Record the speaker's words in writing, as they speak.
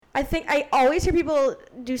I think I always hear people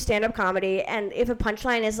do stand-up comedy, and if a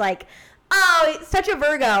punchline is like, oh, it's such a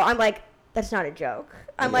Virgo, I'm like, that's not a joke.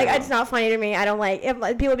 I'm like, it's not funny to me. I don't like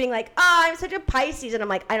people being like, oh, I'm such a Pisces, and I'm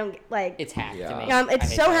like, I don't like. It's hacked to me.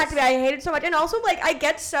 It's so hacked to me. I hate it so much. And also, like, I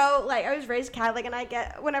get so, like, I was raised Catholic, and I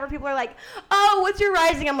get, whenever people are like, oh, what's your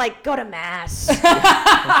rising? I'm like, go to Mass. Go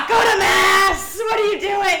to Mass. What are you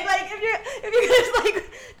doing? Like, if you're just like,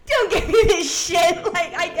 don't give me this shit.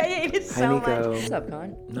 Like, I hate it so much. What's up,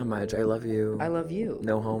 Con? Not much. I love you. I love you.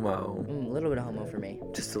 No homo. A little bit of homo for me.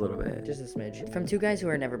 Just a little bit. Just a smidge. From two guys who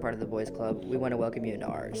are never part of the boys club, we want to welcome you into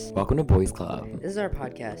ours. Welcome to Boys Club. This is our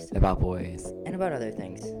podcast. About boys. And about other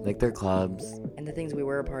things. Like their clubs. And the things we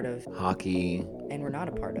were a part of. Hockey. And we're not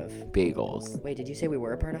a part of. Bagels. Wait, did you say we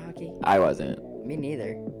were a part of hockey? I wasn't. Me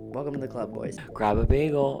neither. Welcome to the club, boys. Grab a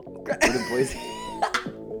bagel. What do boys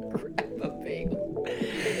Grab a bagel.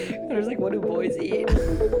 I was like, what do boys eat?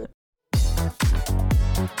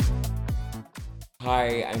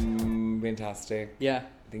 Hi, I'm fantastic. Yeah.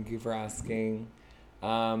 Thank you for asking.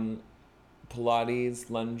 Pilates,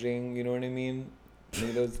 lunging, you know what I mean? Any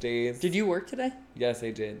of those days. Did you work today? Yes,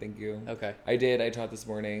 I did. Thank you. Okay. I did. I taught this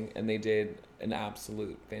morning, and they did an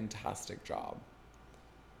absolute fantastic job.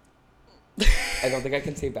 I don't think I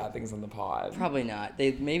can say bad things on the pod. Probably not.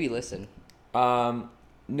 They maybe listen.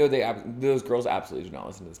 No, those girls absolutely do not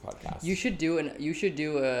listen to this podcast. You should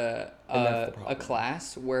do a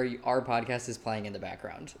class where our podcast is playing in the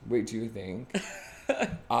background. Wait, do you think?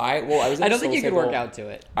 I don't think you could work out to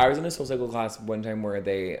it. I was in a SoulCycle class one time where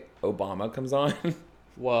Obama comes on.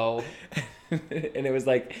 Whoa. And it was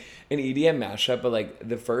like an EDM mashup, but like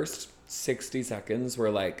the first 60 seconds were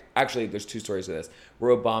like, actually there's two stories to this,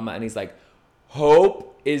 where Obama, and he's like,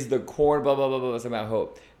 hope is the core, blah, blah, blah, blah, something about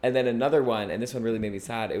hope. And then another one, and this one really made me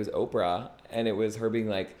sad, it was Oprah, and it was her being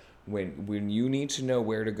like, when you need to know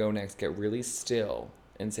where to go next, get really still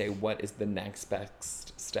and say, what is the next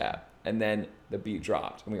best step? And then the beat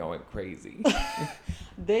dropped, and we all went crazy.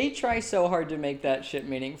 They try so hard to make that shit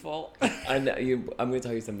meaningful. I'm going to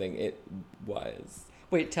tell you something. It was.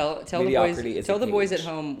 Wait, tell the boys at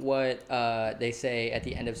home what they say at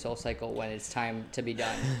the end of SoulCycle when it's time to be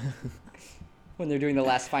done. When they're doing the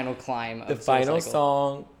last final climb of the final SoulCycle.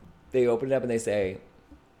 song, they open it up and they say,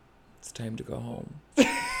 it's time to go home.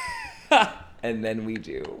 And then we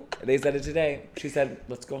do. They said it today. She said,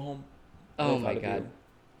 let's go home. Oh my God.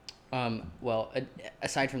 Well,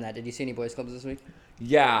 aside from that, did you see any boys clubs this week?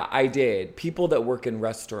 Yeah, I did. People that work in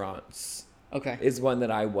restaurants. Okay. Is one that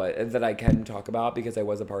I can talk about because I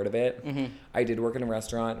was a part of it. Mm-hmm. I did work in a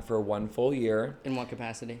restaurant for 1 full year. In what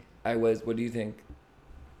capacity? What do you think?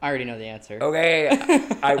 I already know the answer. Okay.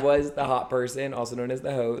 I was the hot person, also known as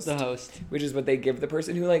the host. The host. Which is what they give the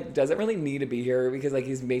person who like doesn't really need to be here because like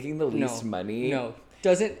he's making the least money. No.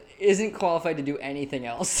 Isn't qualified to do anything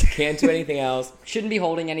else. Can't do anything else. Shouldn't be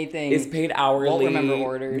holding anything. Is paid hourly. Won't remember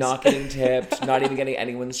orders. Not getting tipped. Not even getting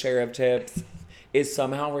anyone's share of tips. Is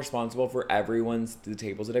somehow responsible for the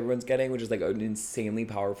tables that everyone's getting, which is like an insanely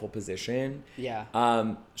powerful position. Yeah.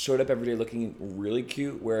 Showed up every day looking really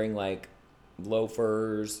cute, wearing like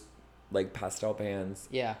loafers, like pastel pants.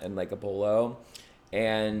 Yeah. And like a polo.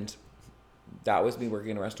 And that was me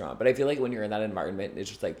working in a restaurant. But I feel like when you're in that environment,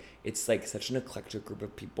 it's like such an eclectic group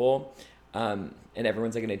of people. And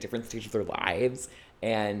everyone's like in a different stage of their lives.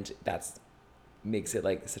 And that's makes it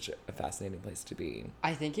like such a fascinating place to be.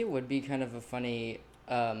 I think it would be kind of a funny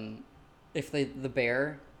if the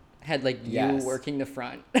bear had like you working the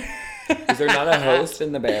front. Is there not a host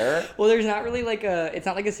in the Bear? Well, there's not really it's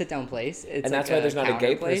not like a sit down place. It's and that's like why there's not a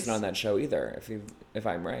gay place. person on that show either. If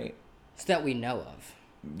I'm right, so that we know of.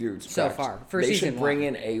 Dude, so far for they season should bring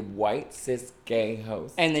in a white cis gay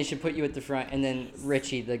host, and they should put you at the front, and then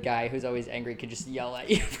Richie, the guy who's always angry, could just yell at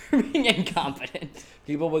you for being incompetent.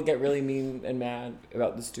 People would get really mean and mad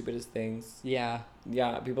about the stupidest things. Yeah,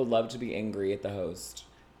 people love to be angry at the host,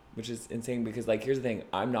 which is insane because like here's the thing,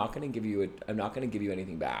 I'm not gonna give you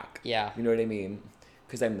anything back. Yeah, you know what I mean?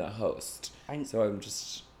 Because I'm the host, so I'm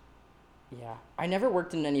just. Yeah, I never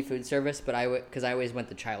worked in any food service, but because I always went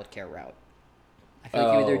the childcare route. I feel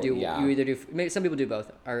like you either do maybe some people do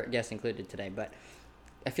both, our guests included today, but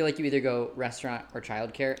I feel like you either go restaurant or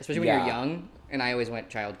childcare, especially when you're young. And I always went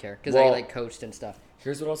childcare because I like coached and stuff.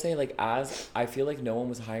 Here's what I'll say: like I feel like no one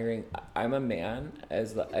was hiring. I'm a man,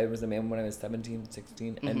 I was a man when I was 17, 16,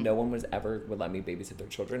 and Mm-hmm. no one would let me babysit their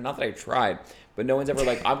children. Not that I tried, but no one's ever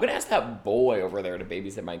like, I'm gonna ask that boy over there to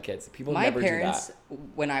babysit my kids. People never do that. My parents,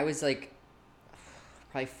 when I was like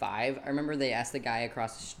probably 5, I remember they asked the guy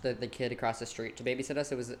the kid across the street to babysit us.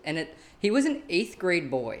 He was an 8th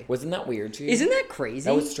grade boy. Wasn't that weird to you? Isn't that crazy?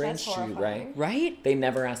 That was strange to you, right? Right? They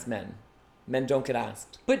never asked men. Men don't get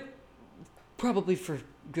asked. But probably for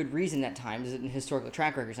good reason at times. And historical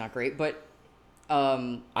track record's not great, but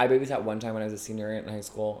I babysat one time when I was a senior in high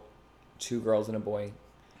school, 2 girls and a boy,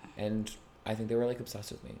 and I think they were like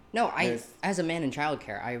obsessed with me. No, as a man in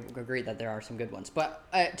childcare, I agree that there are some good ones. But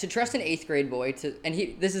to trust an 8th grade boy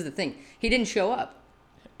this is the thing, he didn't show up.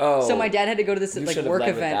 Oh, so my dad had to go to this like work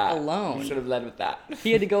event alone. You should have led with that.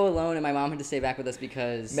 He had to go alone, and my mom had to stay back with us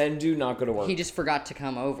because men do not go to work. He just forgot to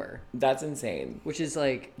come over. That's insane. Which is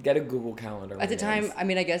like get a Google Calendar. At the time, I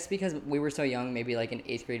mean, I guess because we were so young, maybe like an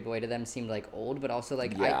 8th grade boy to them seemed like old, but also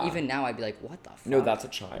like even now I'd be like, what the fuck? No, that's a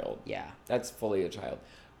child. Yeah, that's fully a child.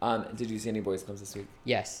 Did you see any boys clubs this week?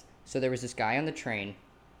 Yes. So there was this guy on the train.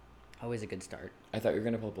 Always a good start. I thought you were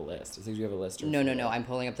gonna pull up a list. I think you have a list. No. I'm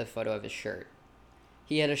pulling up the photo of his shirt.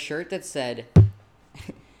 He had a shirt that said,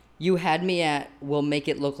 "You had me at. We'll make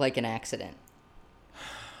it look like an accident."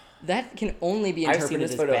 That can only be interpreted I've seen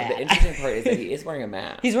this as photo. bad. The interesting part is that he is wearing a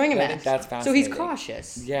mask. He's wearing a mask. I think that's fascinating. So he's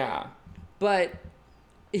cautious. Yeah. But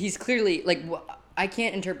he's clearly like. I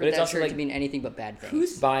can't interpret that shirt to mean anything but bad things.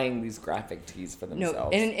 Who's buying these graphic tees for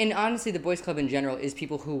themselves? No, and honestly, the boys club in general is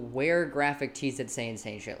people who wear graphic tees that say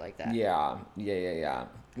insane shit like that. Yeah.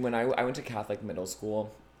 When I went to Catholic middle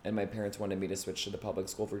school, and my parents wanted me to switch to the public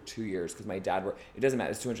school for 2 years because my dad it doesn't matter,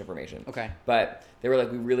 it's too much information. Okay. But they were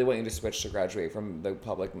like, we really want you to switch to graduate from the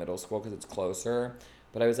public middle school because it's closer.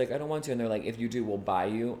 But I was like, I don't want to. And they're like, if you do, we'll buy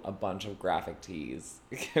you a bunch of graphic tees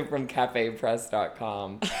from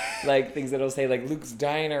cafepress.com. Like things that'll say like Luke's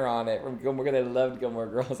Diner on it from Gilmore Girls. I loved Gilmore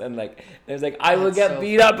Girls. And like, I was like, I will get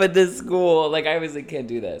beat up at this school. Like I was like, can't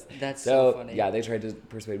do this. That's so funny. Yeah, they tried to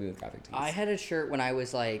persuade me with graphic tees. I had a shirt when I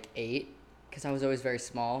was like 8 because I was always very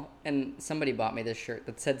small. And somebody bought me this shirt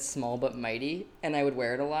that said small but mighty. And I would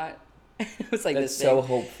wear it a lot. It was like That's this thing. so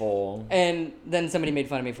hopeful. And then somebody made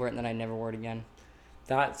fun of me for it and then I never wore it again.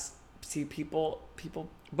 People.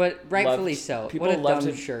 But rightfully so. People what a love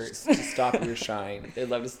dumb to shirt. to stop your shine. They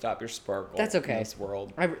love to stop your sparkle. That's okay. In this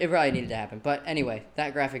world. It really needed to happen. But anyway,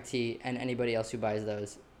 that graphic tee and anybody else who buys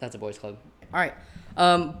those, that's a boys club. All right.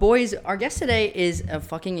 Boys, our guest today is a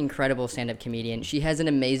fucking incredible stand-up comedian. She has an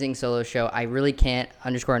amazing solo show. I really can't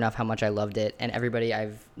underscore enough how much I loved it. And everybody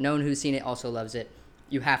I've known who's seen it also loves it.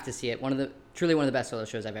 You have to see it. Truly one of the best solo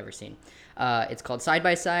shows I've ever seen. It's called Side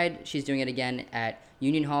by Side. She's doing it again at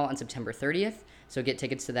Union Hall on September 30th. So get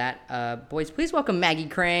tickets to that. Boys, please welcome Maggie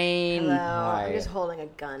Crane. Hello. Hi. I'm just holding a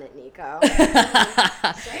gun at Nico.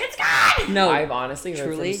 Say it's gone! No, I've honestly heard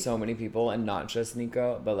truly? from so many people, and not just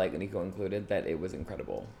Nico, but like Nico included, that it was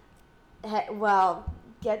incredible. Well,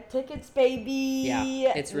 get tickets, baby.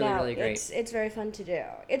 Yeah, it's really great. It's very fun to do.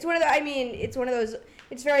 It's one of those.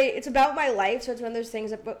 It's about my life, so it's one of those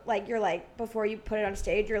things that, like, you're like, before you put it on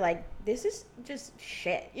stage, you're like, this is just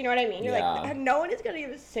shit. You know what I mean? You're like, no one is going to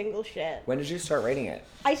give a single shit. When did you start writing it?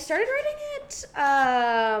 I started writing it,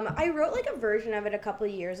 I wrote, like, a version of it a couple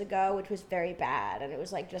of years ago, which was very bad, and it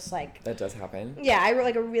was, like, just, like... That does happen? Yeah, I wrote,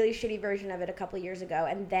 like, a really shitty version of it a couple of years ago,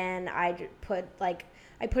 and then I put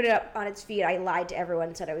it up on its feet. I lied to everyone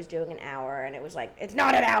and said I was doing an hour, and it was like, it's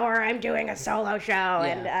not an hour, I'm doing a solo show,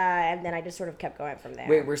 and then I just sort of kept going from there.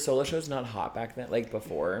 Wait, were solo shows not hot back then, like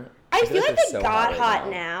before? I feel like they so got hot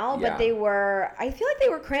right now, but I feel like they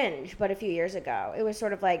were cringe, but a few years ago. It was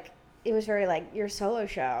sort of like, it was very like, your solo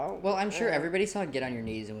show. Well, I'm sure everybody saw Get on Your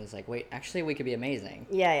Knees and was like, wait, actually we could be amazing.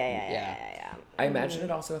 Yeah. I imagine it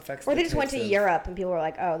also affects. Or they just went to Europe and people were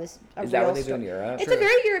like, "Oh, this is that what they do in Europe?" It's a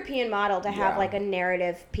very European model to have like a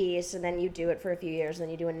narrative piece, and then you do it for a few years, and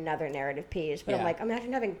then you do another narrative piece. But I'm like,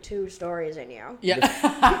 imagine having 2 stories in you. Yeah.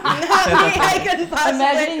 I couldn't possibly.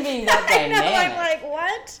 Imagining being that dynamic. I'm like,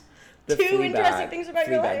 what? The 2 interesting things about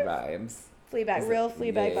your life. Vibes. Real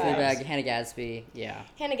Fleabag vibes. Fleabag, Hannah Gadsby, yeah.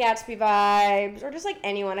 Hannah Gadsby vibes, or just like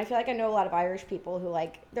anyone. I feel like I know a lot of Irish people who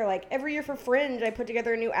they're like, every year for Fringe I put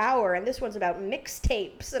together a new hour, and this one's about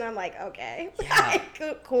mixtapes, and I'm like, okay, yeah.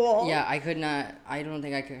 Cool. Yeah, I don't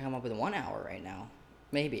think I could come up with 1 hour right now.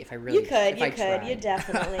 Maybe if I really. You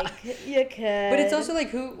definitely you could. But it's also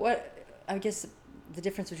like I guess the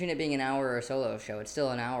difference between it being an hour or a solo show, it's still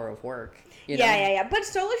an hour of work. You know? Yeah. But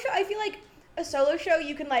solo show, I feel like a solo show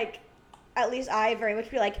you can at least I very much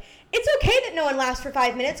feel like it's okay that no one lasts for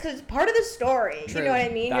 5 minutes because it's part of the story. True. You know what I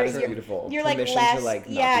mean? That is beautiful. You're like permission less, to, like,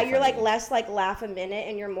 not yeah. be You're funny. like less like laugh a minute,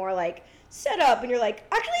 and you're more like set up, and you're like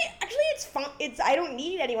actually it's fun. I don't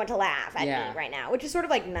need anyone to laugh at me right now, which is sort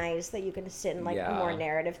of like nice that you can sit in like a more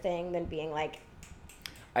narrative thing than being like.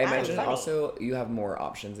 I imagine also you have more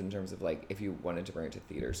options in terms of like if you wanted to bring it to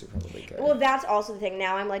theaters, you probably could. Well, that's also the thing.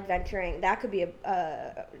 Now I'm like venturing. That could be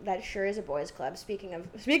that sure is a boys' club. Speaking of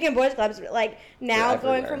boys' clubs, like now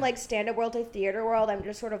going from like stand-up world to theater world, I'm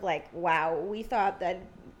just sort of like, wow. We thought that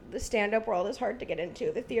the stand-up world is hard to get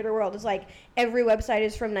into. The theater world is like every website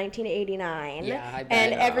is from 1989. Yeah, I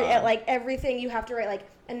bet. And everything you have to write like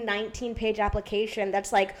a 19-page application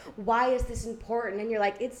that's like, why is this important? And you're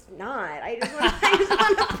like, it's not. I just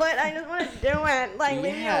want to do it. Like,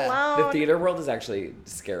 leave me alone. The theater world is actually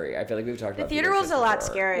scary. I feel like we've talked about the theater world's a lot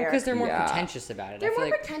scarier because they're more pretentious about it. They're more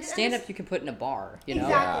like pretentious. Stand-up you can put in a bar, you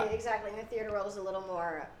know? Exactly. And the theater world is a little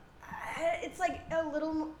more. It's like a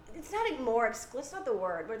little. It's not more explicit. It's not the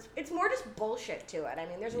word, but it's more just bullshit to it. I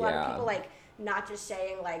mean, there's a lot of people like not just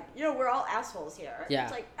saying like, we're all assholes here. Yeah.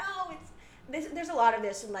 It's like, there's a lot of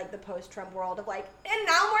this in like the post-Trump world of like, and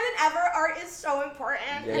now more than ever, art is so important.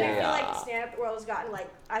 Yeah. And I feel like the stand-up world has gotten like,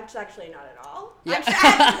 actually not at all. Yeah.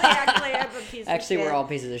 Actually, I'm a piece of shit. We're all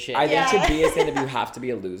pieces of shit. I think to be a stand-up, you have to be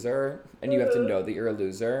a loser, and you have to know that you're a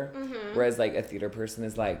loser. Mm-hmm. Whereas like a theater person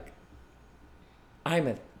is like, I'm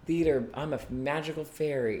a magical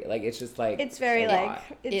fairy. Like it's just like it's very like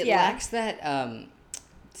it lacks that.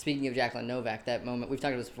 Speaking of Jacqueline Novak, that moment we've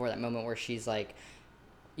talked about this before. That moment where she's like,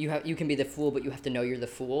 you can be the fool, but you have to know you're the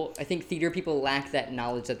fool. I think theater people lack that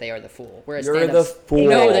knowledge that they are the fool. Whereas you're the fool. They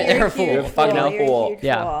know that they're a fool. You're a fucking fool.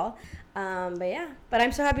 Yeah. But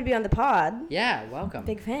I'm so happy to be on the pod. Yeah, welcome.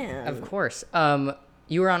 Big fan. Of course.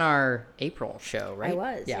 You were on our April show, right? I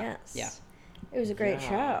was. Yeah. Yes. Yeah. It was a great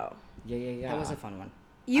show. Yeah. That was a fun one.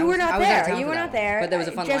 You were not there. But there was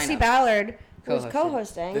a fun Jesse lineup. Ballard was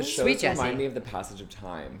co-hosting. The shows Sweet remind me of the passage of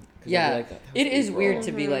time. Yeah, like, it is weird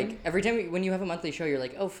to be like, every time when you have a monthly show, you're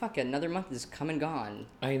like, oh, fuck, another month is come and gone.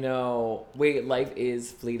 I know. Wait, life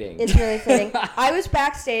is fleeting. It's really fleeting. I was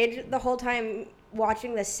backstage the whole time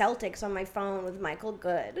watching the Celtics on my phone with Michael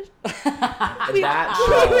Good. we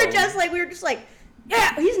were just like,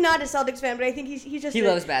 yeah, he's not a Celtics fan, but I think he's just he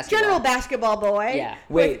loves basketball. General basketball boy. Yeah.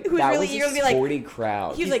 Wait, who's that really was eager to be a like, sporty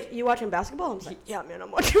crowd. He was like, you watching basketball? I was like, yeah, man,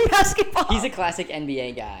 I'm watching basketball. He's a classic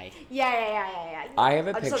NBA guy. Yeah. I have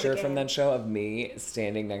a picture from that show of me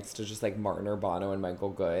standing next to just like Martin Urbano and Michael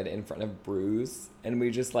Good in front of Bruce, and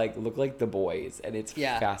we just like look like the boys, and it's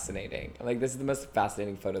fascinating. Like this is the most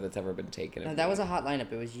fascinating photo that's ever been taken. No, that was a hot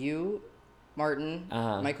lineup. It was you, Martin,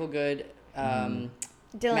 Michael Good, Dylan.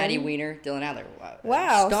 Maddie Weiner, Dylan Adler.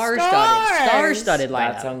 Wow. Star-studded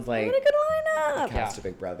lineup. That sounds like what a good lineup. Cast a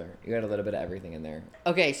Big Brother. You had a little bit of everything in there.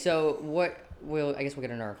 Okay, so I guess we'll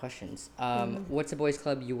get into our questions. What's a boys'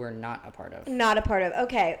 club you were not a part of? Not a part of.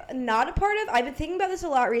 Okay, not a part of. I've been thinking about this a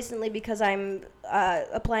lot recently because I'm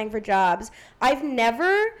applying for jobs. I've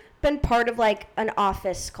never been part of like an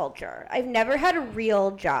office culture. I've never had a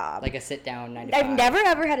real job. Like a sit-down 9 to 5. I've never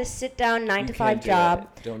ever had a sit-down 9 to 5 job.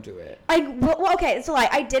 Don't do it. Well, okay, it's a lie.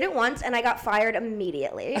 I did it once and I got fired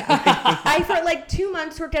immediately. I for like 2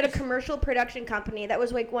 months worked at a commercial production company that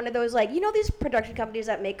was like one of those like, these production companies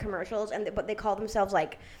that make commercials but they call themselves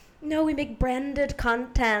like, no, we make branded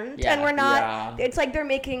content, and we're not. Yeah. It's like they're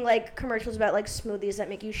making like commercials about like smoothies that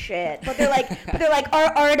make you shit, but they're like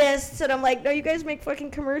our artists, and I'm like, no, you guys make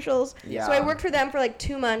fucking commercials. Yeah. So I worked for them for like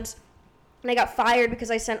 2 months, and I got fired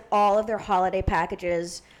because I sent all of their holiday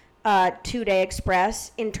packages 2-day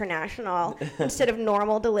express international instead of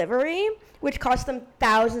normal delivery, which cost them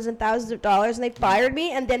thousands and thousands of dollars, and they fired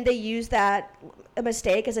me, and then they used that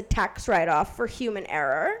mistake as a tax write-off for human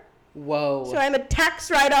error. Whoa. So I'm a tax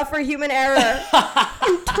write-off for human error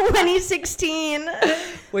in 2016.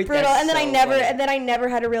 Wait, brutal. And then I never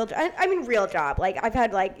had a real job. I mean, real job. Like I've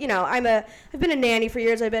had like, I've been a nanny for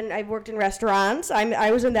years. I've worked in restaurants.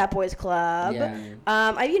 I was in that boys club. Yeah.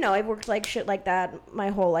 I've worked like shit like that my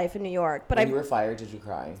whole life in New York. But when you were fired, did you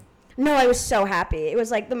cry? No, I was so happy. It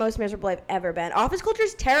was like the most miserable I've ever been. Office culture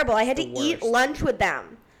is terrible. I had to eat lunch with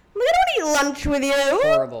them. I don't eat lunch with you.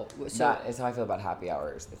 Horrible. So, that is how I feel about happy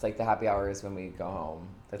hours. It's like the happy hours when we go home.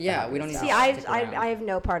 We don't need. See, I have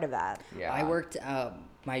no part of that. Yeah. I worked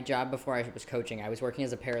my job before I was coaching. I was working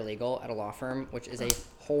as a paralegal at a law firm, which is a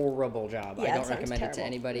horrible job. Yeah, I don't recommend it to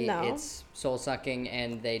anybody. No. It's soul sucking,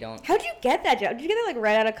 and they don't. How'd you get that job? Did you get it like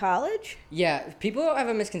right out of college? Yeah, people have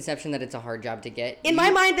a misconception that it's a hard job to get. In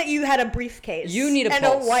my mind, that you had a briefcase. You need a and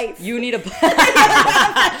pulse. A wife. You need a.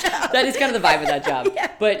 That is kind of the vibe of that job.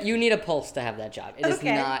 Yeah. But you need a pulse to have that job. It is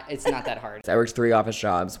not. It's not that hard. I worked 3 office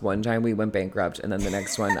jobs. One time we went bankrupt, and then the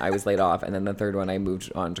next one I was laid off, and then the third one I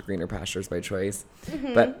moved on to greener pastures by choice.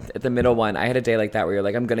 Mm-hmm. But at the middle one, I had a day like that where you're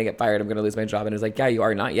like, I'm gonna get fired. I'm gonna lose my job, and it was like, yeah, you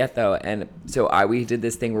are not yet though. And so we did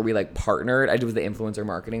this thing where we like partnered. I was the influencer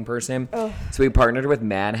marketing person. Ugh. So we partnered with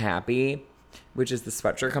Mad Happy, which is the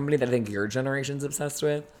sweatshirt company that I think your generation's obsessed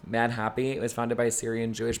with. Mad Happy. It was founded by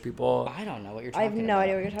Syrian Jewish people. I don't know what you're I talking have about. no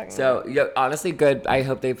idea what you're talking about. So, yeah, honestly, good. I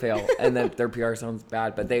hope they fail and that their PR sounds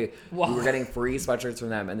bad. But we were getting free sweatshirts from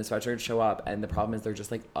them, and the sweatshirts show up, and the problem is they're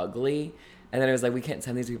just like ugly. And then it was like, we can't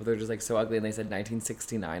send these people. They're just like so ugly. And they said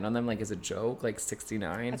 1969 on them, like as a joke, like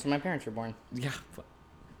 69. That's when my parents were born. Yeah.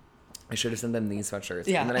 I should have sent them these sweatshirts.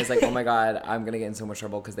 Yeah. And then I was like, oh my God, I'm going to get in so much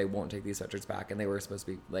trouble because they won't take these sweatshirts back. And they were supposed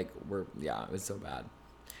to be like, it was so bad.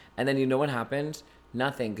 And then you know what happened?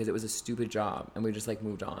 Nothing, because it was a stupid job. And we just like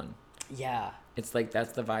moved on. Yeah. It's like,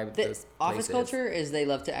 that's the vibe of The those office places. culture is they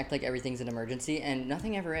love to act like everything's an emergency, and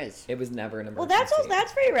nothing ever is. It was never an Well, emergency.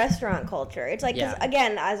 that's very restaurant culture. It's like, 'cause Yeah.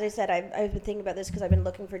 again, as I said, I've been thinking about this because I've been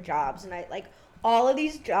looking for jobs, and I like all of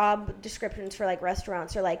these job descriptions for like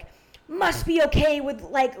restaurants are like, must be okay with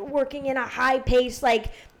like working in a high paced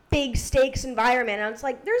like big stakes environment. And it's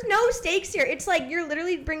like, there's no stakes here. It's like you're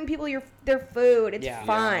literally bringing people their food. It's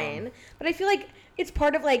fine. But I feel like it's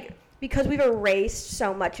part of like, because we've erased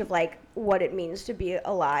so much of like what it means to be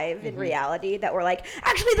alive in reality, that we're like,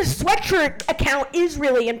 actually the sweatshirt account is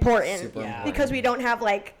really important. Super important. Because we don't have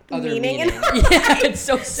like Other meaning in meaning. our Yeah, lives. it's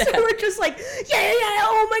so sad. So we're just like, yeah,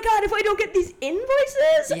 oh my God, if I don't get these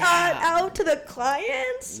invoices out to the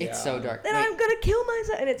clients, It's so dark. then Wait, I'm gonna kill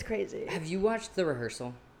myself. And it's crazy. have you watched The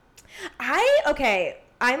Rehearsal?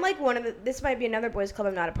 I'm like this might be another boys club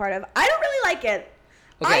I'm not a part of. I don't really like it.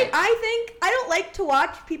 Okay. I think I don't like to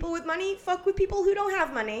watch people with money fuck with people who don't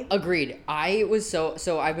have money. Agreed. I was so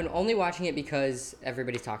I've been only watching it because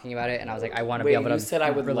everybody's talking about it, and I was like, I want to be Wait, able to. you said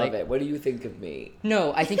I would relate. love it. What do you think of me?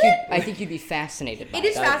 No, I think you'd be fascinated by It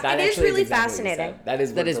is it. It is actually really exactly what you fascinating. said. That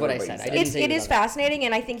is what I you said. I didn't say It you is love it. fascinating,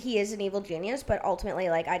 and I think he is an evil genius. But ultimately,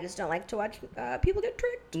 like, I just don't like to watch people get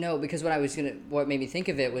tricked. No, because what made me think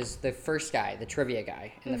of it was the first guy, the trivia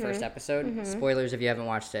guy in the first episode. Spoilers if you haven't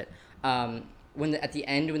watched it. At the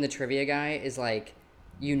end, when the trivia guy is like,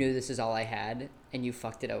 you knew this is all I had and you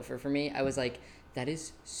fucked it over for me, I was like, that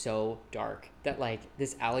is so dark that like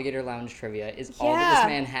this alligator lounge trivia is all that this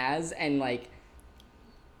man has, and like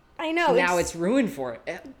I know. now it's ruined for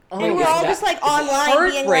it. Oh, And we're all just like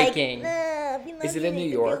online being like, heartbreaking. Is it in New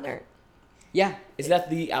York? Yeah, Is that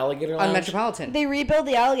the Alligator Lounge? on Metropolitan. They rebuild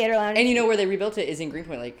the alligator lounge. And you know where they rebuilt it is in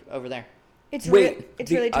Greenpoint, like over there. It's Wait, it's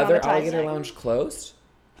the really other traumatizing. Alligator Lounge closed?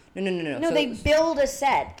 No. No, So- they build a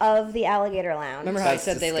set of the alligator lounge. Remember how That's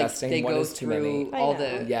I said disgusting. they One go is too many. through I all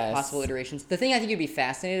know. the Yes. possible iterations? The thing I think you'd be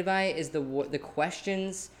fascinated by is the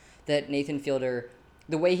questions that Nathan Fielder,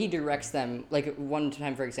 the way he directs them. Like one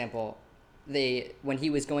time, for example, when he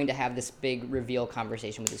was going to have this big reveal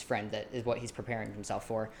conversation with his friend, that is what he's preparing himself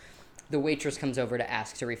for. The waitress comes over to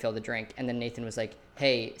ask to refill the drink, and then Nathan was like,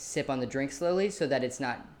 "Hey, sip on the drink slowly so that it's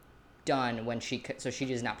not done when she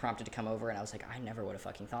is not prompted to come over." And I was like, I never would have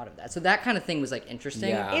fucking thought of that. So that kind of thing was like interesting.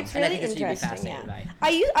 Yeah. It's And I really think that's what you'd be interesting. fascinated Yeah.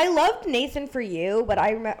 by. I loved Nathan For You, but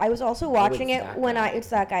I was also watching it's it that when guy. it's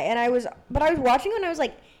that guy, and I was watching it when I was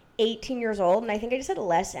like 18 years old, and I think I just had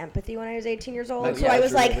less empathy when I was 18 years old. Like, so yeah, I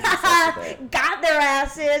was Drew like, was obsessed haha, with it. got their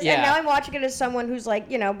asses. Yeah. And now I'm watching it as someone who's like,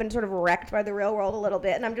 been sort of wrecked by the real world a little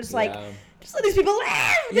bit, and I'm just like, Yeah. just let these people live.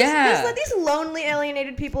 Yeah. Just let these lonely,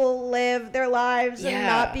 alienated people live their lives and Yeah.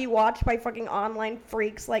 not be watched by fucking online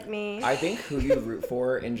freaks like me. I think who you root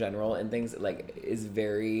for in general and things like is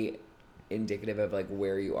very indicative of like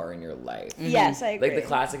where you are in your life. Yes, I agree. Like the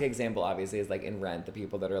classic example obviously is like in Rent, the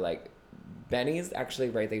people that are like, Benny's actually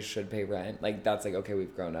right, they should pay rent. Like that's like, okay,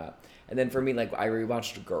 we've grown up. And then for me, like I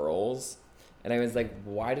rewatched Girls and I was like,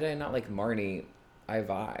 why did I not like Marnie? I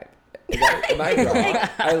vibe. Am I wrong?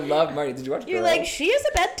 I love Marnie. Did you watch Girls? You're like, she is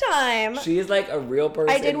a bedtime. She is like a real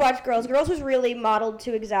person. I did watch Girls. Girls was really modeled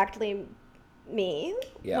to exactly me.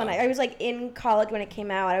 Yeah. When I was like in college when it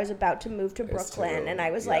came out. I was about to move to It's Brooklyn, true. and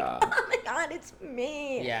I was Yeah. like, oh my God, it's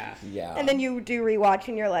me. Yeah. Yeah. And then you do rewatch,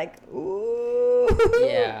 and you're like, ooh.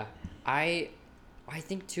 Yeah. I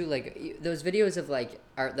think too, like those videos of like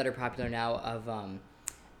art that are popular now of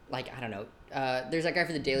like I don't know, there's that guy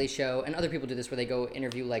for the Daily Show, and other people do this where they go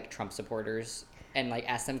interview like Trump supporters and like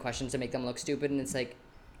ask them questions to make them look stupid, and it's like,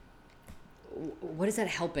 what is that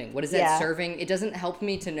helping? What is that Yeah. serving? It doesn't help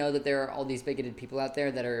me to know that there are all these bigoted people out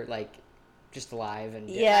there that are like just alive, and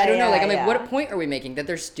Yeah, I don't know, yeah, like I'm like, yeah. what point are we making? That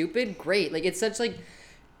they're stupid? Great, like it's such like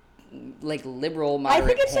liberal moderate I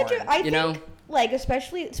think it's porn, such a. I you think, know. like,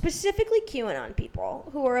 specifically QAnon people,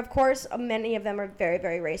 who are, of course, many of them are very,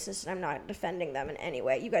 very racist, and I'm not defending them in any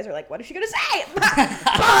way. You guys are like, what is she gonna say?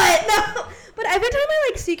 But no. But every time I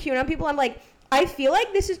like see QAnon people, I'm like, I feel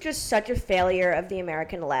like this is just such a failure of the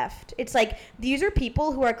American left. It's like, these are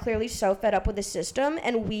people who are clearly so fed up with the system,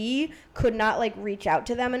 and we could not like reach out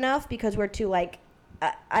to them enough because we're too like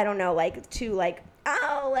I don't know, like to like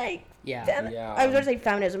Yeah. I was going to say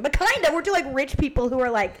feminism, but kind of. We're to like rich people who are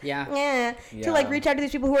like, to like reach out to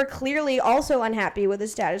these people who are clearly also unhappy with the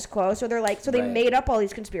status quo. So they're like, they made up all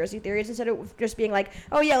these conspiracy theories instead of just being like,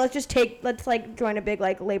 oh yeah, let's like join a big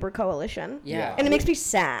like labor coalition. Yeah. And it makes me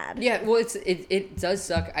sad. Yeah. Well, it does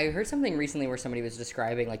suck. I heard something recently where somebody was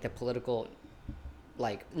describing like the political,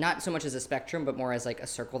 like not so much as a spectrum, but more as like a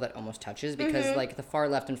circle that almost touches, because like the far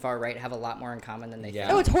left and far right have a lot more in common than they think.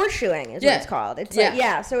 Oh, it's horseshoeing is what it's called. It's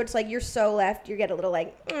like, so it's like you're so left, you get a little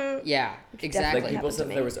like, yeah, exactly. Like people said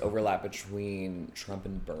there was overlap between Trump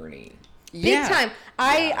and Bernie. Big time.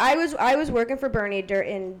 I was working for Bernie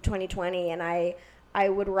in 2020, and I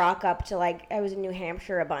would rock up to like, I was in New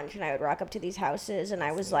Hampshire a bunch, and I would rock up to these houses, and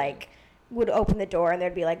I was like, would open the door and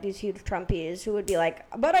there'd be like these huge Trumpies who would be like,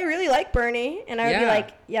 but I really like Bernie, and I would be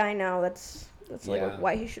like, yeah, I know, that's like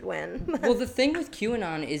why he should win. Well, the thing with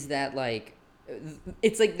QAnon is that like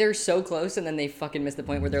it's like they're so close, and then they fucking miss the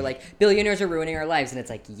point where they're like, billionaires are ruining our lives, and it's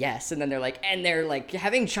like, yes, and then they're like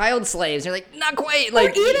having child slaves. They're like, not quite.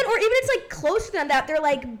 Like, or even it's like closer than that. They're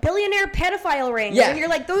like billionaire pedophile rings, and you're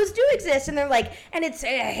like, those do exist, and they're like, and it's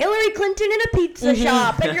Hillary Clinton in a pizza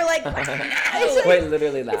shop, and you're like, wait,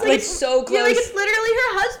 literally that. It's like so close. You're like, it's literally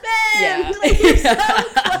her husband. Yeah. Like, you're so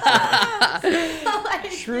close.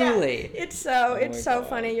 Like, truly. Yeah. It's so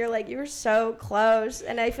funny. You're like, you're so close,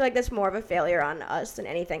 and I feel like that's more of a failure on us than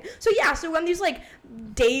anything. So when these like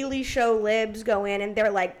Daily Show libs go in and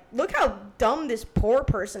they're like, look how dumb this poor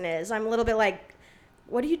person is, I'm a little bit like,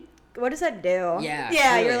 what does that do? Yeah,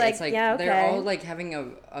 truly. You're like, yeah, okay. They're all like having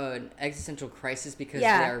an existential crisis because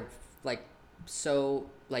they're like so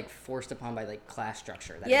like forced upon by like class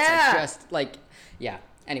structure that it's like just like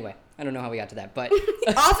anyway, I don't know how we got to that, but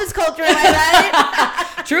office culture, am I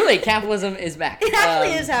right? Truly, capitalism is back. It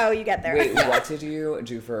actually is how you get there. Wait, what did you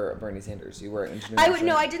do for Bernie Sanders? You were in New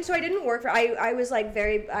Hampshire? I didn't. So I didn't work for. I was like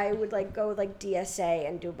I would like go with like DSA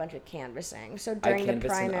and do a bunch of canvassing. So during the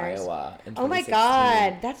primaries, in Iowa in 2016 oh my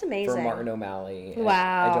God, that's amazing. For Martin O'Malley.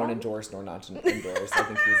 Wow. I don't endorse nor not endorse. I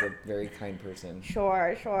think he's a very kind person.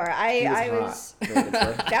 Sure. I was.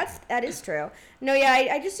 That is true. No, yeah,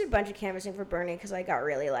 I just did a bunch of canvassing for Bernie because I got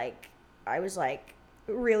really like, I was like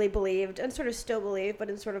really believed and sort of still believe, but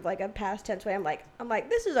in sort of like a past tense way. I'm like,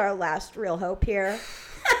 this is our last real hope here.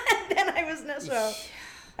 And then I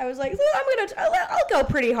was like, I'll go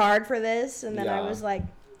pretty hard for this. And then I was like,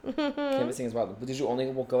 canvassing as well. But did you only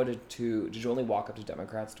walk up to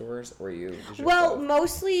Democrat stores, or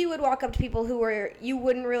mostly you would walk up to people you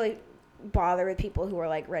wouldn't really bother with people who were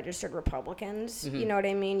like registered Republicans. You know what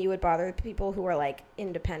I mean? You would bother with people who were like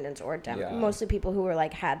independents or mostly people who were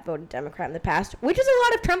like had voted Democrat in the past, which is a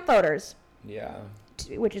lot of Trump voters. Yeah.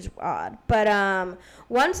 Which is odd. But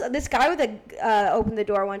once this guy opened the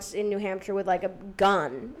door once in New Hampshire with like a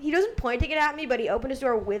gun. He wasn't pointing it at me, but he opened his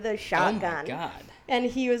door with a shotgun. Oh my God. And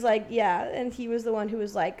he was like, and he was the one who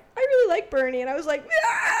was like, I really like Bernie. And I was like, you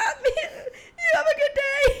have a good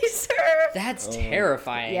day, sir. That's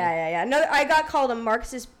terrifying. Yeah. No, I got called a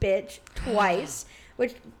Marxist bitch twice,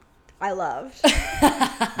 which I loved. Wait,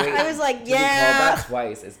 I was like, to be called that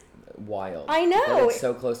twice is wild. I know. It's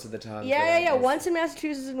so close to the tongue. Yeah. Once in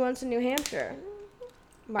Massachusetts and once in New Hampshire.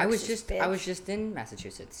 I was just in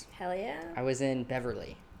Massachusetts. Hell yeah. I was in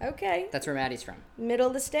Beverly. Okay. That's where Maddie's from. Middle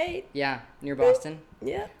of the state. Yeah, near Boston.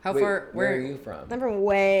 Yeah. Where are you from? I'm from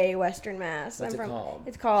way Western Mass. What's it called?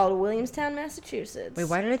 It's called Williamstown, Massachusetts. Wait,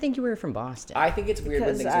 why did I think you were from Boston? I think it's weird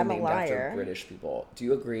when things are named after British people. Do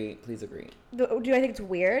you agree? Please agree. Do I think it's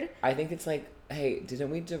weird? I think it's like, hey, didn't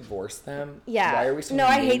we divorce them? Yeah. Why are we still No,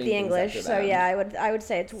 I hate the English, so yeah, I would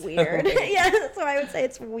say it's weird. Yeah, so I would say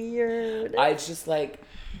it's weird. It's just like,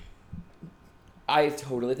 I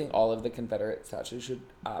totally think all of the Confederate statues should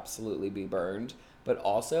absolutely be burned, but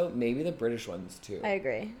also maybe the British ones too. I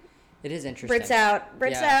agree. It is interesting. Brits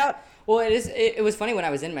out. Well, it was funny when I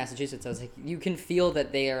was in Massachusetts. I was like, you can feel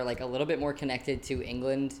that they are like a little bit more connected to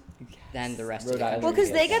England than the rest of the country. Well,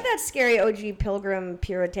 because they got that scary OG Pilgrim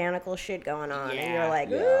puritanical shit going on, and you're like,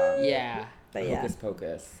 yeah. But hocus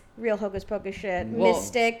pocus. Real hocus pocus shit. Well,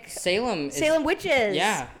 Mystic. Salem witches.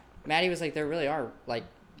 Yeah. Maddie was like, there really are like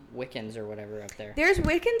Wiccans or whatever up there. There's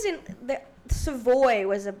Wiccans in Savoy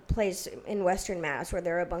was a place in Western Mass where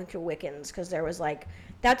there were a bunch of Wiccans because there was like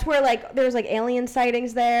that's where like there was like alien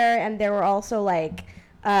sightings there, and there were also like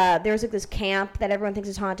there was like this camp that everyone thinks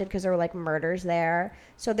is haunted because there were like murders there.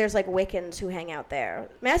 So there's like Wiccans who hang out there.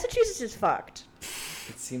 Massachusetts is fucked.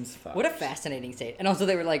 It seems fun. What a fascinating state. And also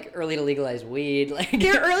they were like early to legalize weed. Like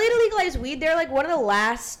They're early to legalize weed. They're like one of the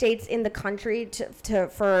last states in the country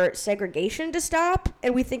for segregation to stop.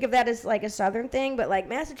 And we think of that as like a southern thing, but like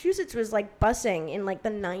Massachusetts was like busing in like the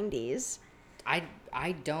 90s.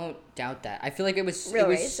 I don't doubt that. I feel like it was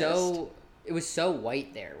so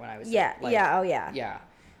white there when I was Yeah, there. Like, yeah.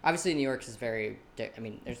 Obviously, New York is very. I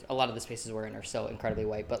mean, there's a lot of the spaces we're in are so incredibly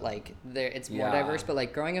white, but like it's more diverse. But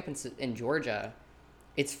like growing up in Georgia,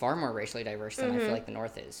 it's far more racially diverse than I feel like the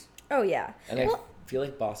North is. Oh yeah. And I feel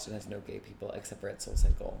like Boston has no gay people except for at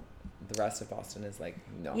SoulCycle. The rest of Boston is like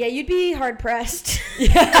no. Yeah, you'd be hard pressed. you'd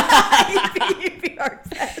be hard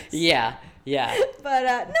pressed. Yeah. But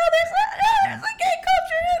no, there's a gay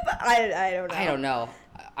culture. But I don't know.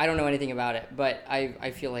 I don't know anything about it, but I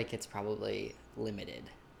feel like it's probably limited.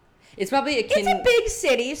 It's probably akin. It's a big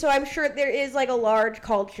city, so I'm sure there is like a large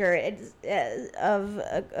culture of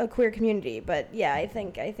a queer community. But yeah, I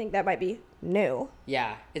think that might be new.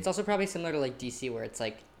 Yeah, it's also probably similar to like DC, where it's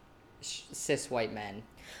like cis white men.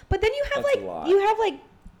 But then you have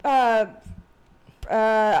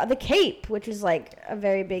the Cape, which is like a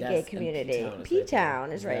very big gay community.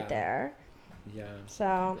 P-Town is right there. Yeah.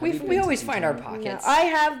 So we always find our pockets. I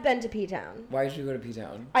have been to P-Town. Why did you go to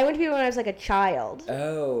P-Town? I went to P-Town when I was like a child.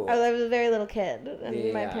 Oh. I was a very little kid,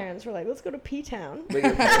 and my parents were like, "Let's go to P-Town." Wait,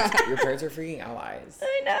 your parents are freaking allies.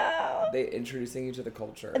 I know. They introducing you to the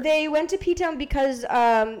culture. They went to P-Town because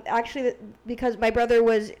because my brother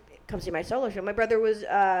was. Come see my solo show. My brother was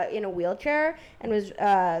in a wheelchair and was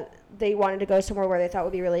they wanted to go somewhere where they thought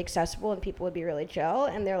would be really accessible and people would be really chill,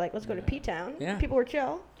 and they're like, let's go to P-Town. Yeah. People were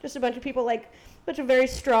chill. Just a bunch of people, like a bunch of very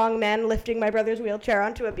strong men lifting my brother's wheelchair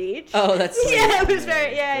onto a beach. Oh, that's sweet. Yeah, it was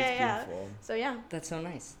very yeah. So yeah. That's so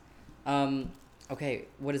nice. Okay,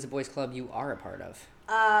 what is a boys club you are a part of?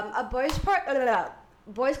 A boys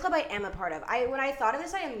club I am a part of. When I thought of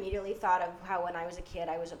this, I immediately thought of how when I was a kid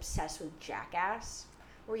I was obsessed with Jackass.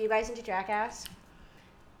 Were you guys into Jackass?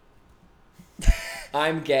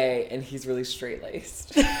 I'm gay and he's really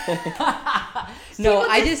straight-laced. No,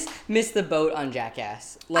 I just missed the boat on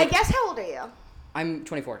Jackass. I guess, how old are you? I'm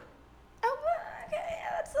 24. Oh, okay,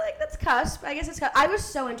 yeah, that's cusp. I guess it's cusp. I was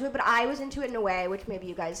so into it, but I was into it in a way which maybe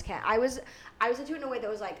you guys can't. I was into it in a way that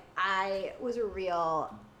was like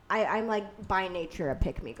I'm like by nature a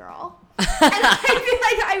pick-me girl. And I feel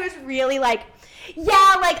like I was really like,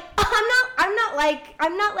 yeah, like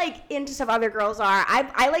I'm not like into stuff other girls are.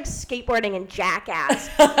 I like skateboarding and Jackass.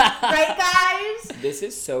 Right, guys? This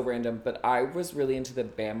is so random, but I was really into the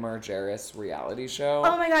Bam Margera's reality show.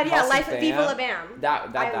 Oh my god, yeah, House of Viva La Bam.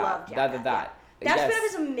 I love Jackass. That. That yes. stuff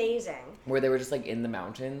is amazing. Where they were just like in the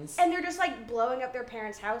mountains. And they're just like blowing up their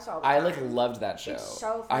parents' house all the I time. like loved that show. It's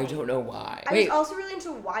so funny. I don't know why. I was also really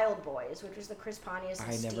into Wild Boys, which was the Chris Pontius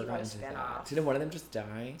and Steve-O spinoff. That. Didn't one of them just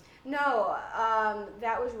die? No,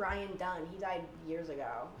 that was Ryan Dunn. He died years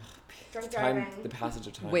ago. Drunk driving. The passage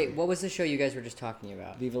of time. Wait, what was the show you guys were just talking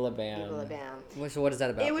about? Viva La Bam. Viva La Bam. So what is that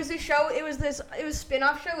about? It was a show. It was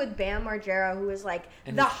spin-off show with Bam Margera, who was like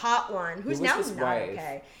the hot one, who's now not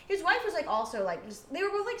okay. His wife was like also like they were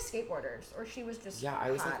both like skateboarders, or she was just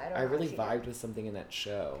I was hot. like, I really vibed with something in that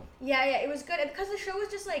show. Yeah, it was good because the show was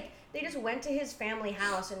just like they just went to his family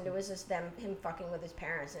house and it was just him fucking with his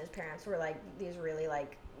parents, and his parents were like these really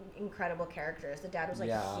like incredible characters. The dad was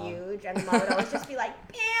like huge, and the mom would always just be like,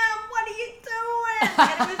 "Bam, what are you doing?"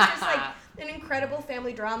 And it was just like an incredible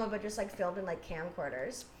family drama, but just like filmed in like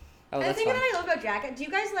camcorders. Oh, and that's the thing fun. that I love about Jack, do you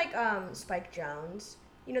guys like Spike Jonze?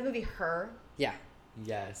 You know the movie Her? Yeah.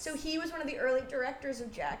 Yes. So he was one of the early directors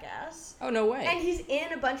of Jackass. Oh, no way. And he's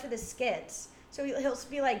in a bunch of the skits. So he'll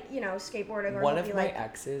be like, skateboarding, or one he'll of be my like,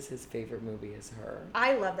 exes, his favorite movie is Her.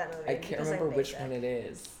 I love that movie. I can't remember which one it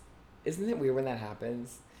is. Isn't it weird when that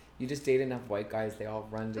happens? You just date enough white guys, they all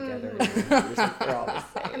run together. Mm-hmm. And they're all the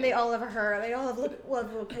same. And they all love Her. They all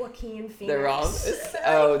love Joaquin Phoenix. They're all.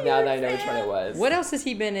 Oh, now that I know which one it was. What else has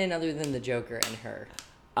he been in other than The Joker and Her?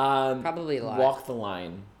 Probably a lot. Walk the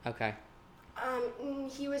Line. Okay.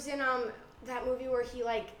 He was in that movie where he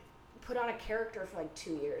like put on a character for like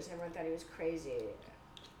 2 years. Everyone thought he was crazy.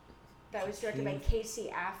 That was directed by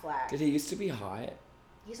Casey Affleck. Did he used to be hot?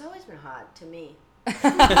 He's always been hot to me.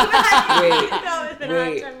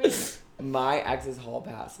 Wait. My ex's hall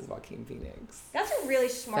pass is Joaquin Phoenix. That's a really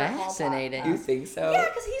smart Fascinating. You think so? Yeah,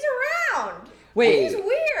 because he's around. Wait. He's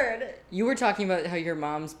weird. You were talking about how your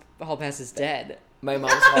mom's hall pass is dead. My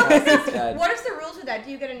mom's hall pass is dead. What is the rules with that?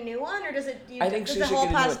 Do you get a new one, or does the hall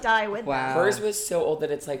get a pass new die with Wow. them? Hers was so old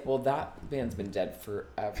that it's like, well, that man's been dead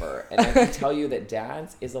forever. And I can tell you that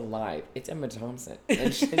Dad's is alive. It's Emma Thompson.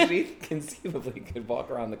 And she conceivably could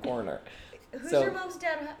walk around the corner. Who's your mom's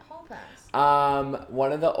dad hall pass?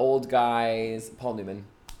 One of the old guys, Paul Newman.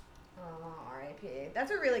 R.I.P.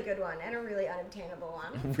 That's a really good one and a really unobtainable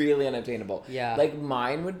one. Really unobtainable. Yeah. Like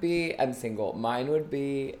mine would be, I'm single. Mine would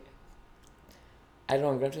be, I don't know,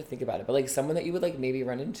 I'm going to have to think about it. But like someone that you would like maybe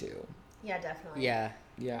run into. Yeah, definitely. Yeah.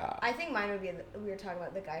 Yeah. I think mine would be, we were talking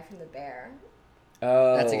about the guy from The Bear.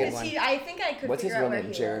 Oh. That's a good one. I think I could What's his figure out real where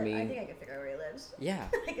name? he Jeremy? lives. I think I could figure out where he lives. Yeah.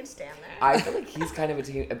 I could stand there. I feel like he's kind of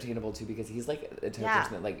obtainable too because he's like a type of Yeah.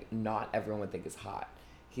 person that like not everyone would think is hot.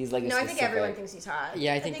 He's like a No, I specific... think everyone thinks he's hot.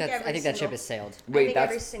 Yeah, I think that ship has sailed. Wait, think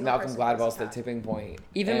every that's single Malcolm person thinks Gladwell's he's The hot. Tipping Point.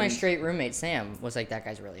 Even my And- straight roommate Sam was like, that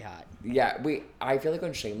guy's really hot. Yeah, wait, I feel like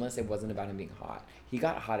on Shameless, it wasn't about him being hot. He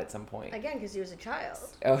got hot at some point. Again, because he was a child.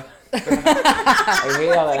 Oh. I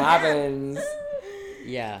hate how that happens.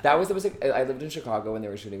 Yeah. That was I lived in Chicago when they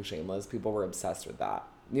were shooting Shameless. People were obsessed with that.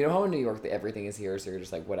 You know how in New York everything is here, so you're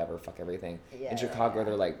just like, whatever, fuck everything. Yeah, in Chicago, yeah.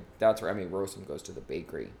 they're like, that's where Emmy Rossum goes to the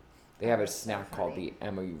bakery. They have a That's so snack called funny. the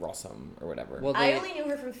Emmy Rossum or whatever. Well, I they, only knew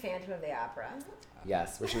her from Phantom of the Opera.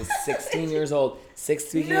 Yes, where she was 16 years old.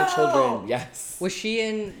 Speaking of No! children, yes. was she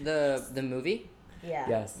in the movie? Yeah.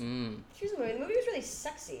 Yes. She was in the movie. The movie was really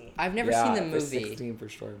sexy. I've never Yeah, seen the for movie. 16 for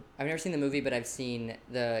sure. I've never seen the movie, but I've seen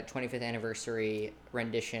the 25th anniversary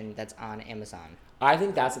rendition that's on Amazon. I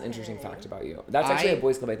think that's an interesting fact about you. That's actually a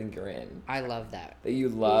boys club I think you're in. I love that. That you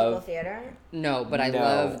Musical love. theater. No, but I No.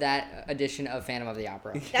 love that edition of Phantom of the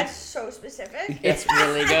Opera. That's so specific. It's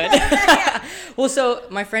really good. Well, so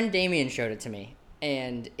my friend Damien showed it to me,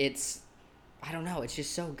 and it's, I don't know, it's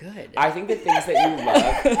just so good. I think the things that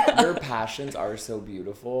you love, your passions are so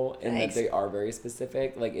beautiful and Thanks. that they are very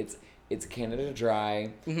specific. Like it's Canada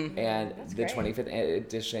Dry and That's the great.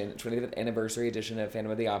 25th anniversary edition of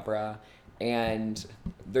Phantom of the Opera, and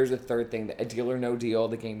there's a third thing, a Deal or No Deal,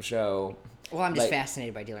 the game show. Well, I'm just like,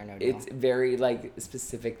 fascinated by Deal or No Deal. It's very like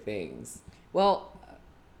specific things. Well,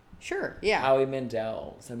 sure, yeah. Howie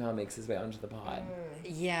Mandel somehow makes his way onto the pod.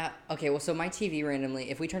 Yeah, okay, well, so my TV randomly,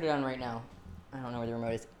 if we turned it on right now, I don't know where the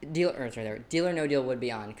remote is. Deal or No Deal would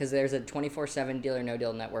be on, because there's a 24/7 Deal or No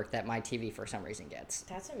Deal network that my TV for some reason gets.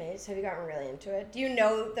 That's amazing. Have you gotten really into it? Do you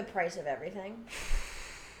know the price of everything?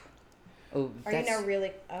 Oh, Are you now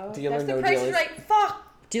really? Oh, Deal or that's No the price. Deal Is is- right. Fuck.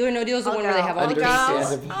 Deal or No Deal is the I'll one where they go. have all the I'll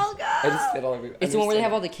cases. go. I'll go. I just spit all over. It's the one where they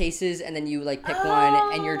have understand. all the cases, and then you like pick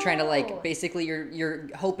one, and you're trying to Oh. like basically you're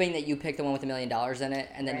hoping that you pick the one with $1 million in it,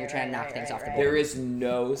 and then you're trying to knock things off the board. There is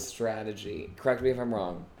no strategy. Correct me if I'm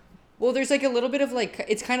wrong. Well, there's like a little bit of like,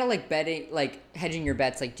 it's kind of like betting, like hedging your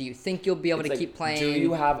bets. Like, do you think you'll be able It's to like, keep playing? Do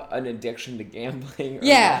you have an addiction to gambling? Or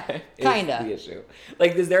Yeah, not, is kinda. the issue.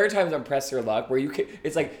 Like, there are times on Press Your Luck where you can.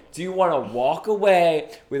 It's like, do you want to walk away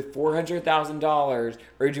with $400,000,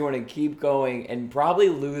 or do you want to keep going and probably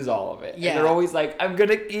lose all of it? Yeah. And they're always like, I'm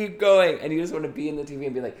gonna keep going, and you just want to be in the TV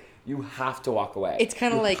and be like, you have to walk away. It's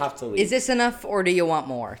kind of You like, have to leave. is this enough or do you want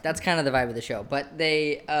more? That's kind of the vibe of the show. But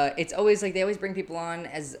they, it's always like, they always bring people on,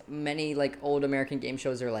 as many like old American game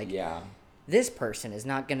shows are like, Yeah. this person is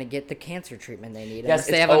not going to get the cancer treatment they need Yes, unless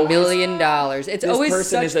they it's have $1 always- million. It's This always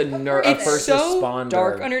person such, is a it's first so responder.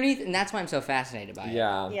 dark underneath, and that's why I'm so fascinated by it.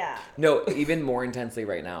 Yeah. Yeah. No, even more intensely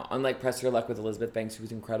right now. Unlike Press Your Luck with Elizabeth Banks,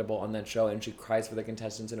 who's incredible on that show, and she cries for the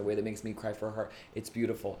contestants in a way that makes me cry for her. It's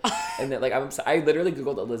beautiful. And then, like, I literally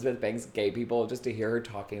Googled Elizabeth Banks gay people just to hear her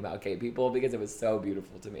talking about gay people because it was so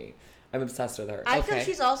beautiful to me. I'm obsessed with her. I feel Okay.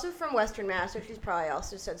 she's also from Western Mass, so she's probably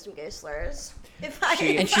also said some gay slurs.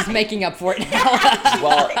 And she's making up for it now.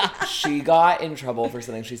 Well, she got in trouble for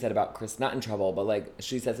something she said about Chris. Not in trouble, but like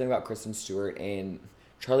she said something about Kristen Stewart in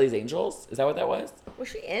Charlie's Angels. Is that what that was? Was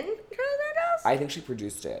she in Charlie's Angels? I think she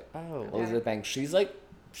produced it. Oh. Elizabeth Banks. She's like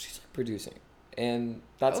producing, and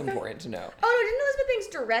that's Okay. important to know. Oh no! Didn't Elizabeth Banks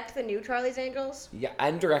direct the new Charlie's Angels? Yeah,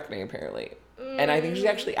 and directing apparently. And I think she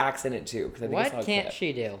actually acts in it too. Cause I think I saw What a can't clip.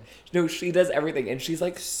 she do? No, she does everything, and she's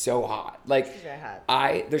like so hot. Like She's very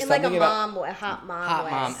hot. there's In like something a about mom, a hot mom. Hot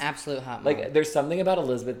way. mom, absolute hot mom. like there's something about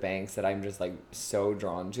Elizabeth Banks that I'm just like so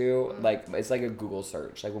drawn to. Like it's like a Google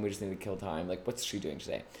search. Like when we just need to kill time. Like what's she doing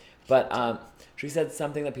today? But she said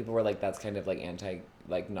something that people were like, that's kind of like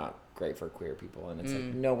like not great for queer people, and it's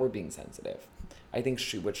like no, we're being sensitive. I think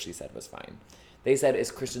what she said was fine. They said, is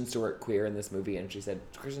Kristen Stewart queer in this movie? And she said,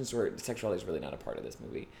 Kristen Stewart, sexuality is really not a part of this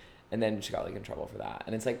movie. And then she got like in trouble for that.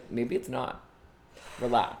 And it's like, maybe it's not.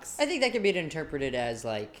 Relax. I think that could be interpreted as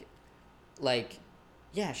like,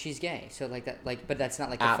 yeah, she's gay. So like that, like, but that's not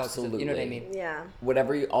like the focus of, you know what I mean? Yeah.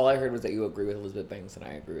 All I heard was that you agree with Elizabeth Banks, and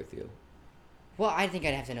I agree with you. Well, I think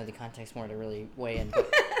I'd have to know the context more to really weigh in.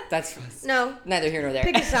 But that's No. neither here nor there.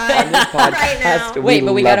 Pick a side right now. Wait,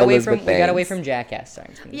 but we got love away Elizabeth from Banks. Jackass. Sorry.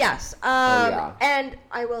 Yes. yeah. And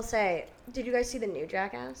I will say, Did you guys see the new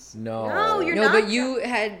Jackass? No. No, you're No, not. but you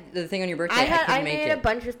had the thing on your birthday. I made a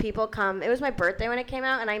bunch of people come. It was my birthday when it came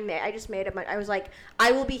out, and I just made a bunch. I was like,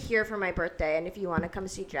 I will be here for my birthday, and if you want to come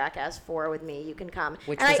see Jackass 4 with me, you can come.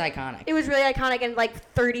 Which was iconic. It was really iconic, and like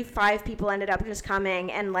 35 people ended up just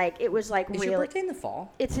coming, and like it was like Is really. your birthday in the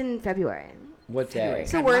fall? It's in February. What day?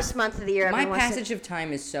 It's the worst month of the year. My passage of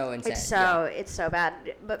time is so insane. It's so bad.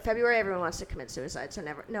 But February, everyone wants to commit suicide, so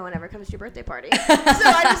no one ever comes to your birthday party. So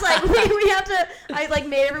I was like, we have to. I like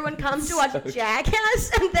made everyone come to watch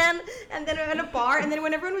Jackass, and then at a bar, and then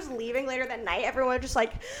when everyone was leaving later that night, everyone was just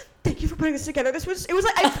like, "Thank you for putting this together." It was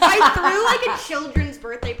like I threw like a children's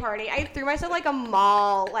birthday party. I threw myself like a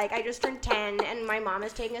mall. Like I just turned 10, and my mom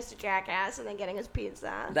is taking us to Jackass and then getting us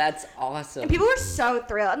pizza. That's awesome. And people were so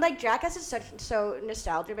thrilled. And like Jackass is so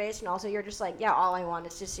nostalgia based, and also you're just like, yeah, all I want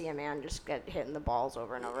is to see a man just get hit in the balls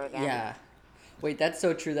over and over again. Yeah. Wait, that's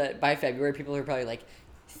so true that by February people are probably like,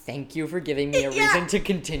 thank you for giving me a reason to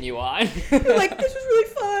continue on. You're like, this was really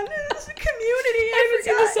fun. It's a community. I haven't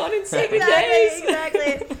seen the sun in 7 days.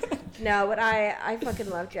 Exactly. No, but I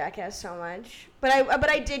fucking love Jackass so much. But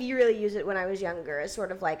I did really use it when I was younger as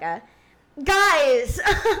sort of like a, guys,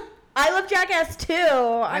 I love Jackass too.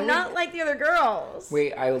 I'm not like the other girls.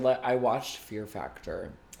 Wait, I watched Fear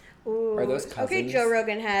Factor. Ooh. Are those cousins? Okay, Joe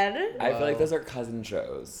Rogan head. I feel like those are cousin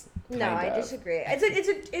shows. No, I disagree.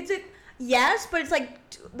 It's a yes, but it's like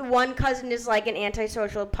the one cousin is like an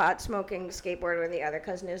antisocial pot smoking skateboarder, and the other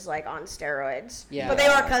cousin is like on steroids. Yeah. But they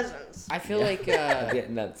are cousins. I feel like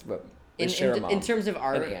and that's what in terms of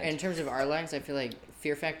our lives, I feel like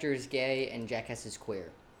Fear Factor is gay and Jackass is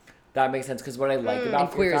queer. That makes sense because what I like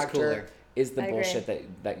about Fear Factor is the I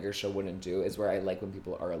bullshit that your show wouldn't do. Is where I like when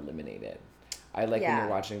people are eliminated. I like when you're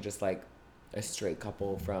watching just like a straight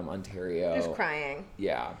couple from Ontario. Just crying.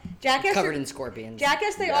 Yeah. Jackass covered in scorpions.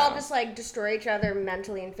 Jackass, they all just like destroy each other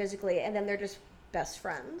mentally and physically, and then they're just best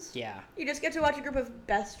friends. Yeah. You just get to watch a group of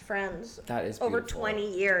best friends. That is over beautiful.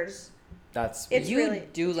 20 years. It's you really,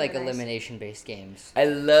 do like nice. elimination based games. I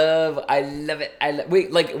love it.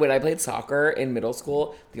 Wait, like when I played soccer in middle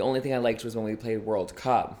school, the only thing I liked was when we played World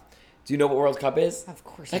Cup. Do you know what World Cup is? Of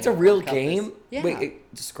course. That's a real game. Yeah.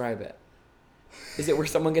 Wait, describe it. Is it where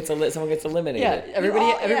someone gets eliminated? Yeah,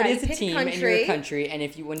 everybody is a team in your country. country,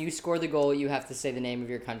 and when you score the goal, you have to say the name of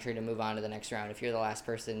your country to move on to the next round. If you're the last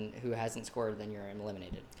person who hasn't scored, then you're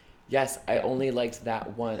eliminated. Yes, I only liked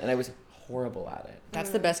that one, and I was horrible at it.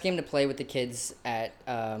 That's the best game to play with the kids at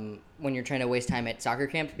when you're trying to waste time at soccer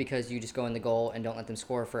camp, because you just go in the goal and don't let them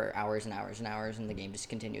score for hours and hours and hours, and the game just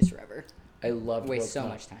continues forever. I loved waste so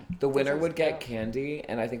World Cup. much time. The winner would get candy,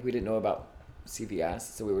 and I think we didn't know about CVS,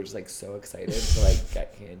 so we were just like so excited to like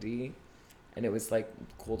get candy, and it was like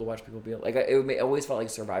cool to watch people be like it always felt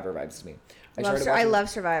like Survivor vibes to me. I love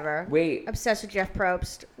Survivor. Wait, obsessed with Jeff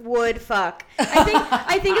Probst. Would fuck.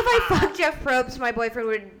 I think if I fucked Jeff Probst, my boyfriend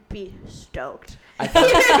would be stoked. I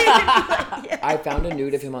found a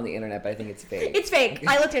nude of him on the internet, but I think it's fake. It's fake.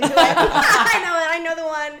 I looked into it. I know the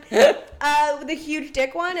one with the huge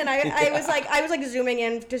dick one, and I was like zooming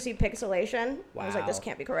in to see pixelation. Wow. I was like, this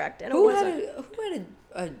can't be correct. And Who had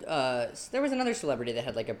there was another celebrity that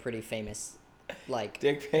had like a pretty famous like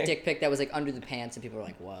dick pic that was like under the pants, and people were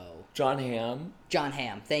like, whoa. John Hamm.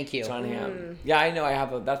 Thank you. John Hamm. Yeah, I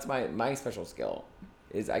know. That's my special skill,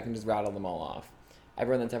 is I can just rattle them all off.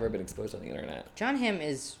 Everyone that's ever been exposed on the internet. John Hamm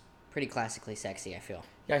is pretty classically sexy, I feel.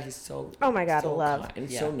 Yeah, he's so. Oh my God, so love. And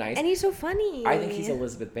so nice. And he's so funny. I think he's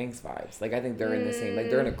Elizabeth Banks vibes. Like I think they're in the same. Like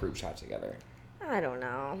they're in a group shot together. I don't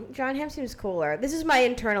know. John Hamm seems cooler. This is my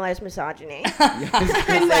internalized misogyny.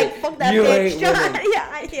 I'm like, fuck that bitch, John.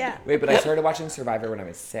 Yeah. Wait, but I started watching Survivor when I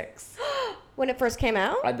was 6. When it first came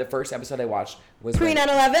out? The first episode I watched was pre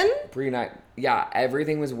 9/11. Pre-9. Yeah,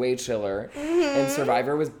 everything was way chiller, and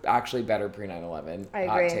Survivor was actually better pre 9/11. I agree.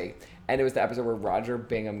 Hot take. And it was the episode where Roger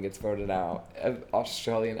Bingham gets voted out of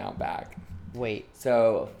Australian Outback. Wait.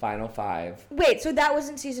 So final 5. Wait, so that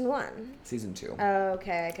wasn't season 1? Season 2. Oh,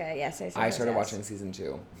 okay. Yes, I started watching season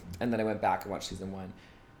 2, and then I went back and watched season 1,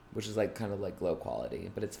 which is like kind of like low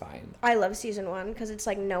quality, but it's fine. I love season 1 because it's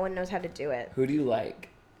like no one knows how to do it. Who do you like?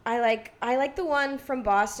 I like the one from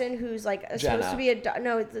Boston who's like supposed to be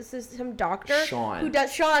this is some doctor Sean who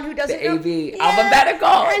doesn't the know AV alphabetical,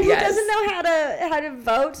 and he doesn't know how to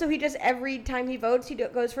vote, so he just every time he votes he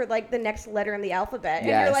goes for like the next letter in the alphabet, and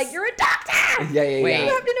you're like, you're a doctor. Yeah. You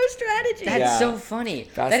have to know strategy. That's so funny.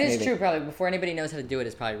 That is true. Probably before anybody knows how to do it,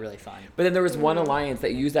 it's probably really fun. But then there was one alliance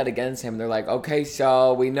that used that against him. They're like, okay,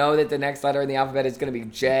 so we know that the next letter in the alphabet is going to be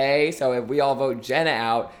J, so if we all vote Jenna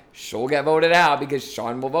out, she'll get voted out because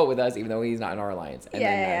Sean will vote with us even though he's not in our alliance. And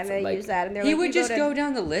And they use that. And they're he like, would just voted. go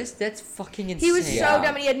down the list. That's fucking insane. He was so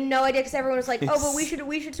dumb and he had no idea because everyone was like, oh, but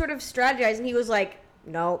we should sort of strategize. And he was like,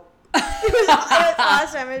 no. It was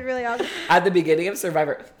awesome. It was really awesome. At the beginning of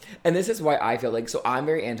Survivor, and this is why I feel like, so I'm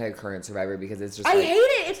very anti-current Survivor because it's just I like, hate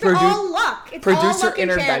it. It's all luck. It's producer all luck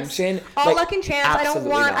and intervention. Chance. All like, luck and chance.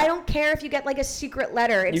 I don't care if you get like a secret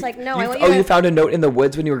letter. It's like, no, I want you to... you found a note in the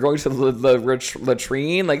woods when you were going to the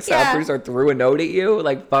latrine? Like, sound producer threw a note at you?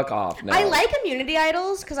 Like, fuck off. No. I like immunity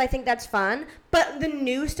idols because I think that's fun. But the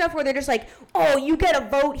new stuff where they're just like, oh, you get a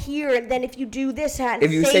vote here, and then if you do this hat, and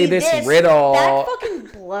if you say this riddle, that fucking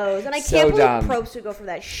blows. And I can't believe Probst would go for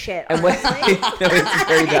that shit. And it's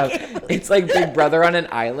very dumb. It's like Big Brother on an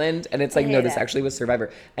island, and it's like, no, this actually was Survivor.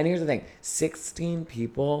 And here's the thing: 16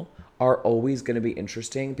 people are always going to be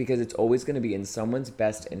interesting because it's always going to be in someone's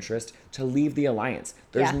best interest to leave the alliance.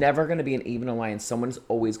 There's never going to be an even alliance. Someone's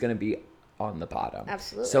always going to be on the bottom.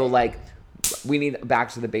 Absolutely. So like, we need back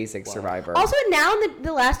to the basic Survivor. Also, now in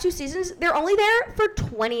the last 2 seasons, they're only there for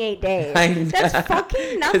 28 days. I know. That's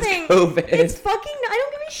fucking nothing. It's fucking. I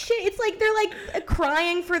don't give a shit. It's like they're like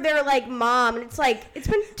crying for their like mom, and it's like it's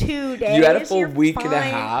been 2 days. You had a full week and a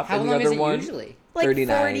half. How long is it usually? Like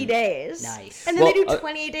 39. 40 days. Nice. And then they do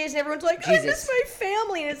 28 days, and everyone's like, Jesus. I miss my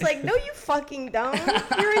family. And it's like, no, you fucking don't.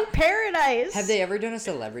 You're in paradise. Have they ever done a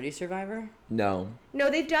Celebrity Survivor? No. No,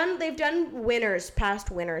 they've done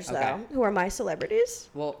past winners, though, who are my celebrities.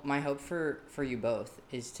 Well, my hope for you both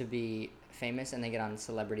is to be famous and they get on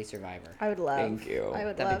Celebrity Survivor. I would love. Thank you.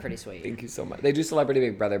 That'd be pretty sweet. Thank you so much. They do Celebrity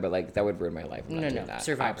Big Brother, but like that would ruin my life. I'm not doing that.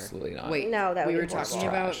 Survivor. Absolutely not. Wait, no, that would we be were talking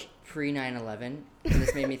horrible. about pre 9/11, and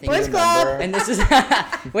this made me think. Boys Club. And this is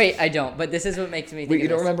wait, I don't, but this is what makes me think. Wait, you of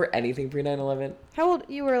don't this. remember anything pre 9/11? How old?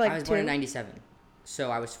 You were like I was 2? born in '97, so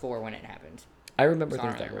I was 4 when it happened. I remember So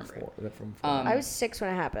things I that don't were remember it. from. I was 6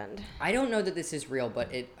 when it happened. I don't know that this is real, but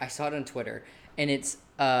I saw it on Twitter, and it's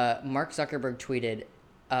Mark Zuckerberg tweeted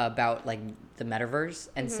about like the metaverse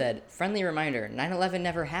and said, "Friendly reminder: 9/11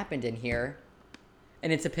 never happened in here."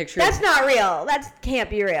 And it's a picture. That's not real. That can't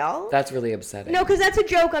be real. That's really upsetting. No, because that's a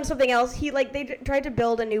joke on something else. They tried to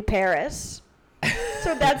build a new Paris.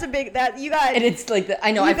 So that's a big you got. And it's like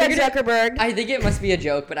I know. You I got figured Zuckerberg. I think it must be a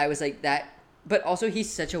joke, but I was like that. But also, he's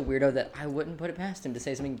such a weirdo that I wouldn't put it past him to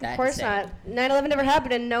say something that. Of course insane. not. 9/11 never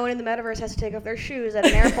happened, and no one in the metaverse has to take off their shoes at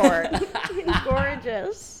an airport. It's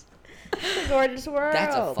gorgeous. It's a gorgeous world.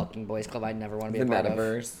 That's a fucking boys club I'd never want to be The a part of.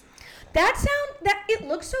 metaverse. It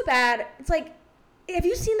looks so bad. It's like, have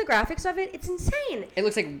you seen the graphics of it? It's insane. It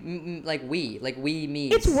looks like Wii Me.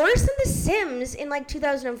 It's worse than The Sims in like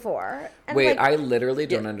 2004. And Wait, like, I literally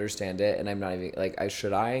don't understand it, and I'm not even like.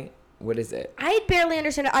 Should I? What is it? I barely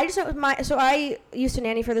understand it. I just know it was so I used to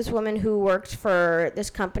nanny for this woman who worked for this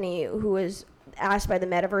company who was asked by the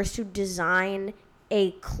metaverse to design a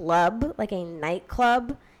club, like a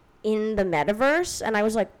nightclub in the metaverse, and I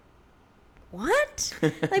was like, what?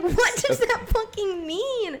 Like, what does that fucking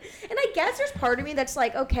mean? And I guess there's part of me that's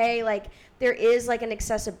like, okay, like there is like an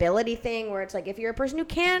accessibility thing where it's like if you're a person who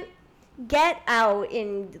can't get out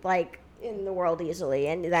in the world easily,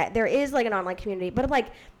 and that there is like an online community, but I'm like,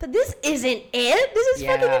 but this isn't it. This is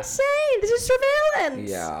fucking insane. This is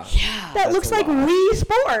surveillance. Yeah. That looks like Wii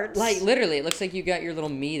Sports. Like literally, it looks like you got your little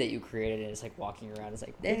me that you created, and it's like walking around. It's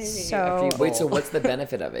like Wait, so what's the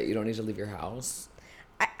benefit of it? You don't need to leave your house.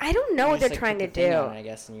 I don't know what they're trying to do. I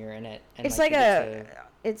guess, and you're in it. And It's like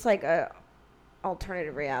a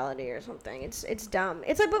alternative reality or something. It's dumb.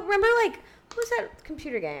 It's like, but remember, like, what was that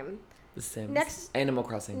computer game? The Sims. Next, Animal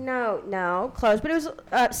Crossing. No, close. But it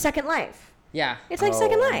was Second Life. Yeah. It's like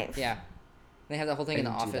Second Life. Yeah. They have that whole thing in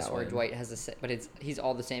the office where Dwight has he's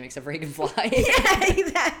all the same except for he can fly. Yeah,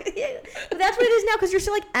 exactly. Yeah. But that's what it is now because you're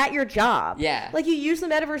still like at your job. Yeah. Like you use the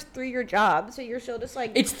metaverse through your job, so you're still just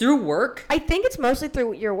like. It's through work? I think it's mostly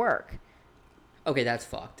through your work. Okay, that's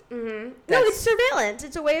fucked. Mm-hmm. No, it's surveillance.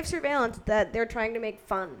 It's a way of surveillance that they're trying to make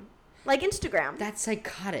fun, like Instagram. That's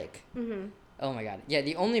psychotic. Mm-hmm. Oh my god. Yeah,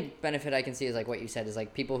 the only benefit I can see is like what you said is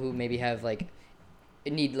like people who maybe have like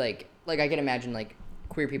need like I can imagine like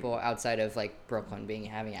queer people outside of like Brooklyn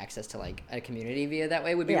having access to like a community via that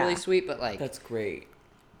way would be really sweet, but like that's great.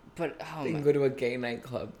 But they can go to a gay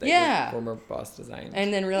nightclub that your former boss designed,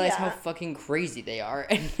 and then realize how fucking crazy they are,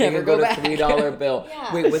 and they never go back. to $3 bill.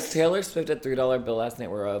 Wait, was Taylor Swift at $3 bill last night?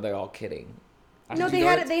 Or are they all kidding? No, they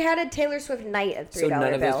had a Taylor Swift night at $3 so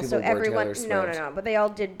none of those bill. people So were everyone, Taylor Swift. no, but they all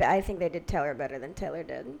did. I think they did Taylor better than Taylor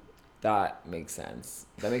did. That makes sense.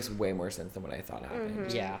 That makes way more sense than what I thought happened.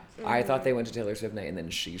 Mm-hmm. Yeah. I thought they went to Taylor Swift night and then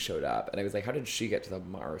she showed up. And I was like, how did she get to the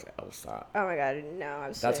Mars Elsa? Oh my god,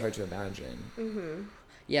 no. That's hard to imagine. Mm-hmm.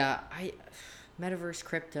 Yeah, Metaverse,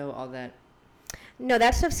 crypto, all that. No,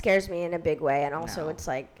 that stuff scares me in a big way, and also No. it's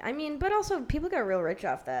like, I mean, but also people got real rich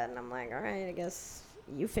off that, and I'm like, all right, I guess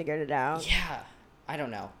you figured it out. Yeah. I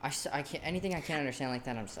don't know. I can't, anything I can't understand like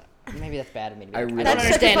that, I'm so, maybe that's bad of me to be. I I really- don't That's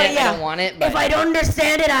such a understand fun- it. yeah. I don't want it. But If I don't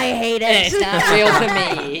understand it, I hate it. it's not real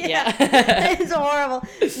to me. Yeah. It's horrible.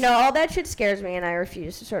 No, all that shit scares me, and I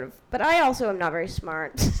refuse to sort of. But I also am not very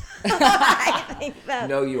smart. I think that.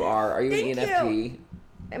 No, you are. Are you Thank an ENFP?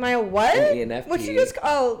 Am I a what? An ENFP. What you just?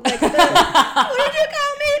 Oh, like the. What did you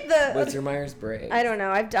call me? The. What's your Myers-Briggs? I don't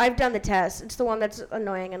know. I've done the test. It's the one that's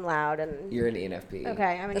annoying and loud and. You're an ENFP. Okay,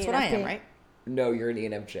 I'm an That's ENFP. what I am, right? No, you're an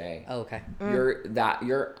ENFJ. Oh, okay.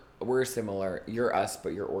 We're similar. You're us,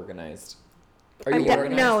 but you're organized. Are I'm you de-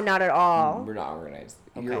 organized? no, not at all. We're not organized.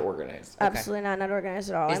 Okay. You're organized. Absolutely not. Not organized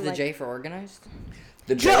at all. Is I'm the like, J for organized?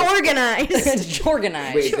 The J. organized.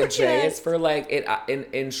 Organized. Wait, the J Organized. is for like it.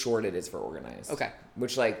 In short, it is for organized. Okay.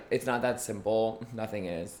 Which like it's not that simple. Nothing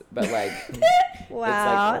is, but like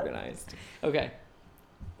Wow. it's like organized. Okay.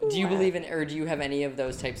 Do you Wow. believe in, or do you have any of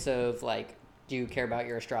those types of, like, do you care about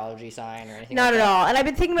your astrology sign or anything Not like at that? all. And I've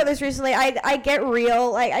been thinking about this recently. I get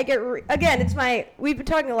real. Like again. It's we've been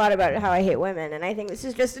talking a lot about how I hate women, and I think this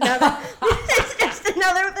is just another. It's just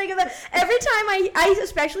another thing of that. Every time I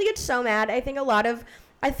especially get so mad. I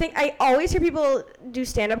think I always hear people do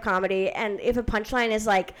stand up comedy, and if a punchline is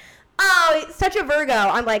like, "Oh, it's such a Virgo,"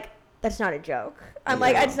 I'm like, that's not a joke. I'm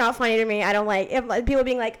like, Yeah. it's not funny to me. I don't like people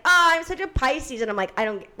being like, "Oh, I'm such a Pisces," and I'm like, I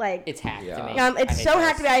don't like. It's hacked Yeah. to me. It's I hate so those.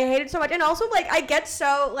 hacked to me. I hate it so much. And also, like, I get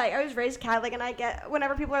so, like, I was raised Catholic, and I get,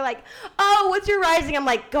 whenever people are like, "Oh, what's your rising?" I'm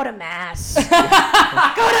like, go to Mass. Go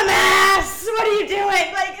to Mass. What are you doing?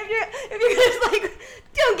 Like, if you're just, like,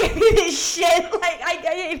 don't give me this shit. Like, I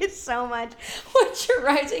hate it so much. What's your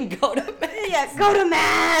rising? Go to bed. Yeah, go to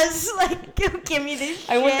Mass. Like, don't give me this shit.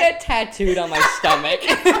 I want that tattooed on my stomach.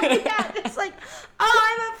 Yeah, it's like, oh,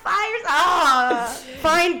 I'm a fire. Oh,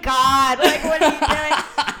 find God. Like, what are you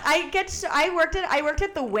doing? I worked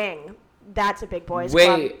at the Wing. That's a big boys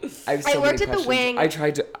club. Wait, I have so many worked at the questions. Wing. I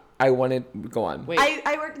tried to. I wanted. Go on. Wait.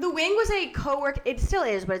 I worked. The Wing was a co-work. It still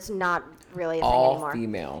is, but it's not really a thing All anymore.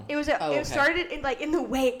 female. It was. Oh, okay. It started in the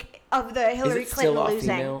wake of the Is Hillary it Clinton still all losing.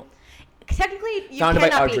 female? Technically, you Founded by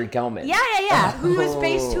cannot Audrey be. Gelman. Yeah. Who was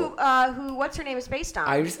based Oh. who? What's her name is based on?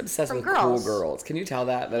 I'm just obsessed From with girls. cool girls. Can you tell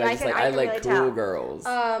that? That Yeah, I just I like. can I like really cool tell. girls.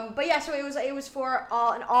 But yeah, so it was for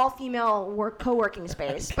an all female co-working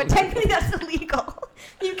space, but technically that's illegal.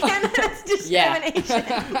 You can't. That's Yeah.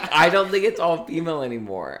 discrimination. I don't think it's all female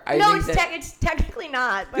anymore. I No, think it's technically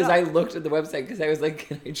not. because I looked at the website because I was like,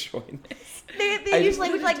 can I join this? they I use just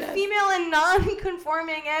language like looked at- female and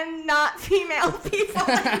non-conforming and not female people,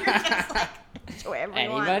 and you're just like to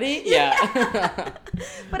everyone. Anybody? Yeah.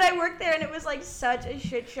 But I worked there, and it was like such a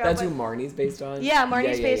shit show. That's but- who Marnie's based on. Yeah,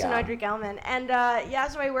 Marnie's based on yeah. Audrey Gelman, and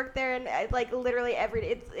so I worked there, and like literally every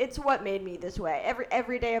day, it's what made me this way.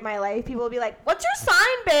 Every day of my life, people would be like, "What's your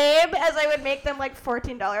sign, babe?" As I would make them like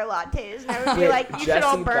 $14 lattes, and I would be Wait, like, "You should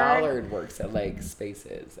all Jesse burn." Ballard works at like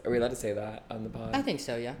Spaces. Are we allowed to say that on the pod? I think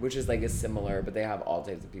so, yeah. Which is like is similar, but they have all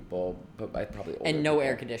types of people, but I probably older And no people.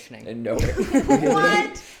 air conditioning. And no air. Really?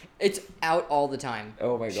 What? It's out all the time.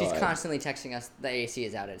 Oh my She's God. constantly texting us the AC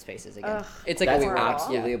is out at Spaces again. Ugh. It's like That's a weird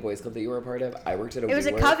absolutely yeah. a boys' club that you were a part of. I worked at a. It was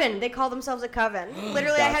a WeWork. coven. They called themselves a coven.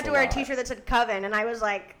 Literally, I That's had to a wear a lot. T-shirt that said coven, and I was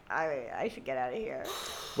like, I should get out of here.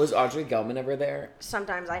 Was Audrey Gelman ever there?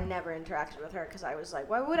 Sometimes I never interacted with her because I was like,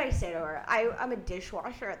 why would I say to her, I'm a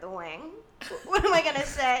dishwasher at the Wing? What am I gonna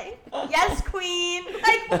say? Yes, queen.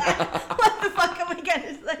 Like, what the fuck am I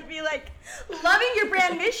gonna like, be like? Loving your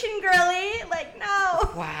brand mission, girly. Like, no.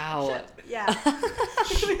 Wow. Yeah.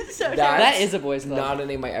 It was so That is a boys' club. Not a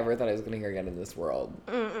name I ever thought I was going to hear again in this world.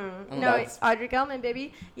 No, That's- Audrey Gelman,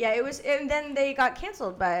 baby. Yeah, it was, and then they got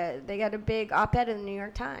canceled, but they got a big op-ed in the New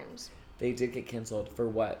York Times They did get canceled for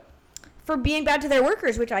what? for being bad to their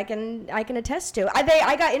workers, which I can attest to.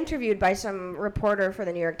 I got interviewed by some reporter for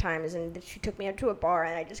the New York Times, and she took me up to a bar,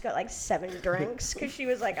 and I just got like 7 drinks because she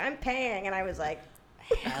was like, "I'm paying," and I was like,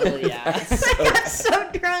 Hell yeah. I got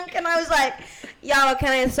so drunk, and I was like, "Yeah, what can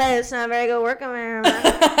I say? It's not a very good work environment."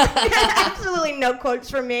 Absolutely no quotes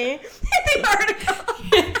from me in the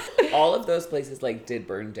article. All of those places like did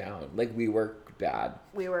burn down. Like we were bad.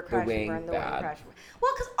 We were The crash and Wing, burn, the Wing bad. crash and burn.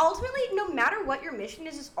 Well, because ultimately, no matter what your mission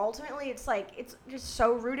is ultimately, it's like, it's just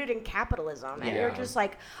so rooted in capitalism. And you're Yeah. just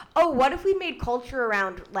like, oh, what if we made culture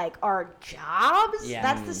around, like, our jobs? Yeah.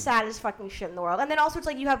 That's the saddest fucking shit in the world. And then also, it's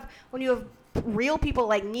like, when you have real people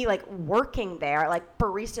like me, like, working there, like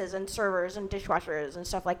baristas and servers and dishwashers and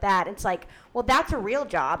stuff like that, it's like, well, that's a real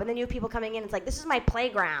job. And then you have people coming in, it's like, this is my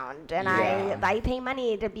playground, and Yeah. I pay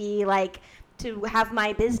money to be, like, to have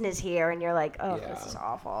my business here, and you're like, oh, this is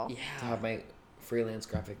awful. Yeah. To have my freelance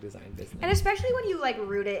graphic design business. And especially when you like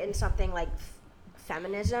root it in something like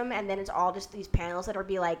feminism, and then it's all just these panels that are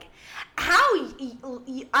be like, how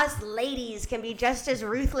us ladies can be just as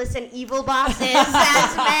ruthless and evil bosses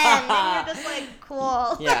as men, and you're just like,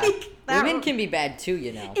 cool. Yeah. Like, women can be bad too,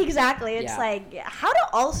 you know. Exactly. It's like how to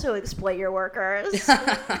also exploit your workers,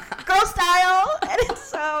 girl style, and it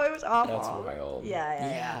was awful. That's wild.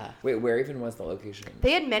 Yeah. Wait, where even was the location?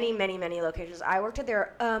 They had many locations. I worked at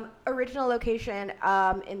their original location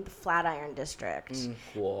in the Flatiron District.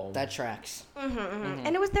 Cool. That tracks.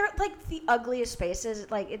 And it was like the ugliest spaces.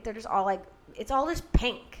 Like they're just all like it's all just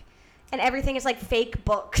pink. And everything is like fake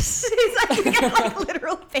books. It's like you get like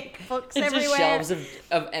literal fake books It's everywhere. just shelves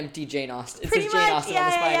of empty Jane Austen. It Pretty says Jane much, Austen on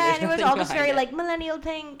the spine. There's and it was nothing all just behind very it. like millennial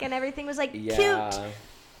pink, and everything was like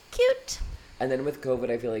cute. And then with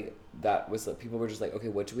COVID, I feel like that was like, people were just like, okay,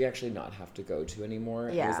 what do we actually not have to go to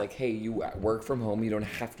anymore? Yeah. It was like, hey, you work from home, you don't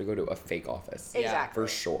have to go to a fake office. Exactly. For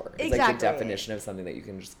sure. It's like the definition of something that you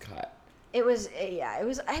can just cut. It was,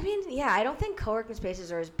 I mean, I don't think co-working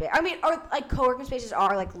spaces are as big. I mean, or like co-working spaces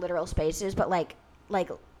are like literal spaces, but like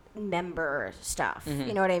member stuff.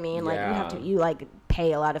 You know what I mean? Like you have to, you like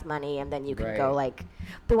pay a lot of money, and then you can go like.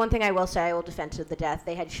 The one thing I will say, I will defend to the death.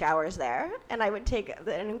 They had showers there, and I would take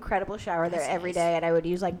an incredible shower there every day, and I would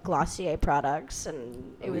use like Glossier products,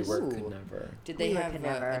 and it was. Could never. Did they WeWork have could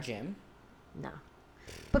never. a gym? No,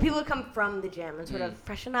 but people would come from the gym and sort of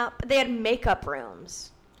freshen up. They had makeup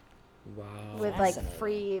rooms. Wow. With like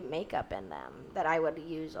free makeup in them that I would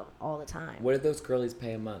use all the time. What did those girlies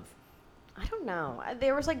pay a month? I don't know.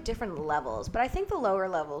 There was like different levels, but I think the lower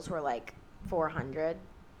levels were like $400,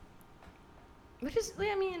 which is,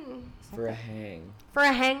 I mean, For a hang. for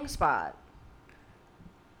a hang spot.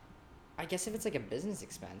 I guess if it's like a business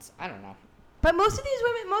expense, I don't know. But most of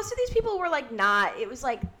these people were like not. It was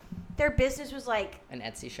like their business was like, An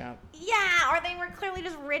Etsy shop. yeah, or they were clearly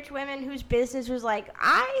just rich women whose business was like,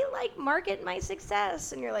 I like market my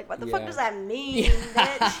success, and you're like, what the fuck does that mean,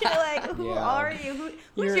 bitch? You're like, who are you?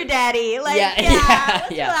 Who's your daddy? Like,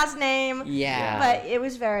 what's your last name? Yeah. But it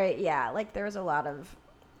was very, like there was a lot of,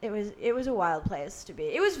 it was a wild place to be.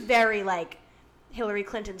 It was very like Hillary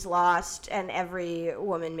Clinton's lost, and every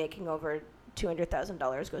woman making over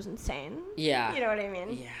 $200,000 goes insane. Yeah. You know what I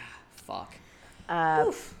mean? Yeah. Fuck.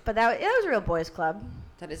 But that was a real boys club.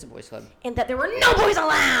 That is a boys club. And that there were no boys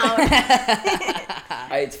allowed.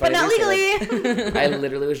 It's but funny not you say legally. that. I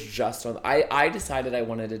literally was just on. I decided I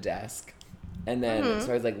wanted a desk, and then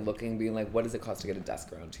so I was like looking, being like, what does it cost to get a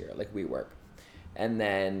desk around here? Like WeWork, and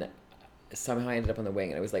then somehow I ended up on the wing,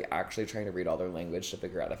 and I was like actually trying to read all their language to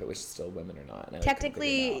figure out if it was still women or not. And I, like,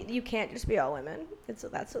 Technically, you can't just be all women. That's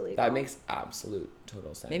illegal. that makes absolute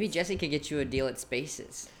total sense. Maybe Jesse could get you a deal at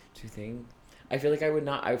Spaces. Do you think? I feel like I would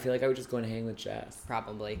not. I feel like I would just go and hang with Jess.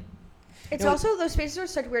 Probably. It's also, those spaces are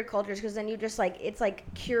such weird cultures, because then you just like, it's like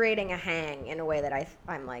curating a hang in a way that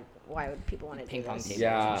I'm like, why would people want to do Ping pong this? table.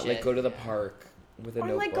 Yeah, Some like shit. go to the park with a Or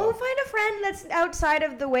notebook. like go find a friend that's outside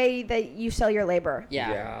of the way that you sell your labor.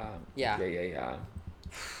 Yeah.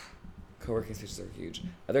 Co-working spaces are huge.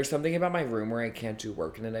 There's something about my room where I can't do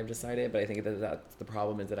work in it, I've decided, but I think that's the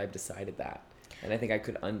problem, is that I've decided that. And I think I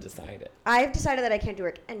could undecide it. I've decided that I can't do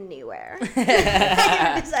work anywhere.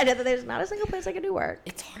 I've decided that there's not a single place I can do work.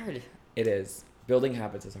 It's hard. It is. Building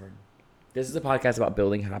habits is hard. This is a podcast about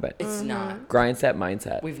building habits. It's not. Grind set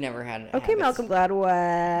mindset. We've never had Okay, habits. Malcolm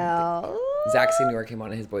Gladwell. Zach Senior came on,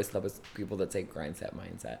 and his boys club was people that say grind set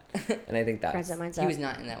mindset. And I think that's... Grind set mindset. He was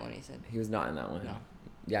not in that one, he said. He was not in that one. No.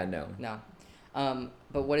 Yeah, no. No.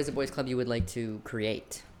 But what is a boys club you would like to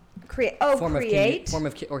create? Create.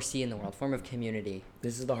 Or see in the world. Form of community.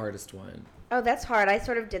 This is the hardest one. Oh, that's hard. I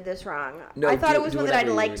sort of did this wrong. No, I thought do- it was do one that I'd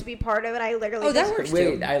whatever like you- to be part of, and I literally Oh, that just, works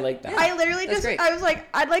Wait, too. I like that. I literally That's just, great. I was like,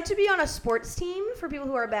 I'd like to be on a sports team for people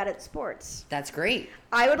who are bad at sports. That's great.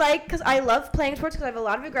 I would like, because I love playing sports, because I have a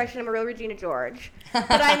lot of aggression. I'm a real Regina George,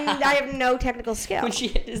 but I have no technical skill. When she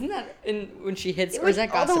when she hits, or is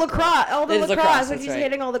that all the Gossip Girl? lacrosse, That is when that's she's right.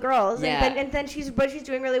 hitting all the girls, Yeah. and then she's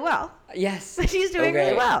doing really well. Yes. She's doing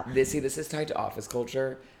really well. This is tied to office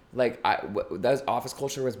culture. Like, that office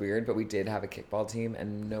culture was weird, but we did have a kickball team,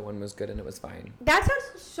 and no one was good, and it was fine. That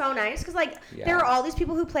sounds so nice, because like Yeah. there are all these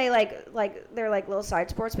people who play like they're like little side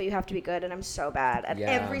sports, but you have to be good, and I'm so bad at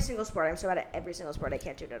every single sport. I'm so bad at every single sport. I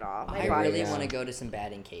can't do it at all. I really want to go to some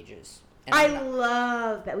batting cages. And I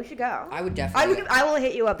love that. We should go. I would definitely. I will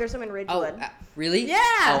hit you up. There's some in Ridgewood. Really? Yeah.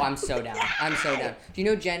 Oh, I'm so down. I'm so down. Do you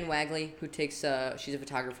know Jen Wagley, who takes? She's a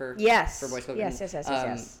photographer. Yes. For Boys Club.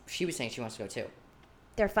 Yes. She was saying she wants to go too.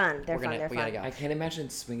 They're fun. They're we fun. gotta go. I can't imagine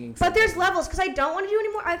swinging. But there's something. levels because I don't want to do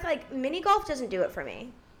anymore. I like mini golf doesn't do it for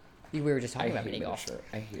me. We were just talking I about hate mini golf. Sure.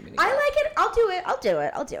 I hate mini I golf. like it. I'll do it.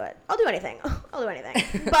 I'll do anything. I'll do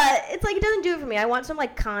anything. But it's like it doesn't do it for me. I want some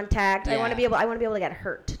like contact. I want to be able to get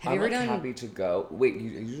hurt. Have you ever done? Happy to go. Wait,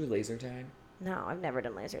 you do laser tag? No, I've never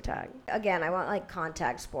done laser tag. Again, I want like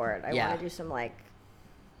contact sport. I want to do some like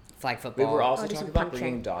flag football. We were also do talking some about punching.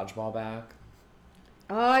 bringing dodgeball back.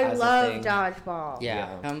 Oh, I as a love thing. dodgeball.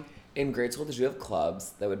 Yeah. In grade school, did you have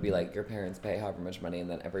clubs that would be like your parents pay however much money, and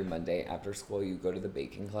then every Monday after school you go to the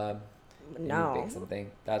baking club? And No. you bake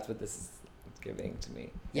something. That's what this is giving to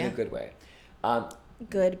me. Yeah. In a good way.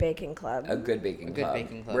 Good baking club. A good baking club.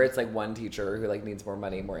 baking club. Where it's like one teacher who like needs more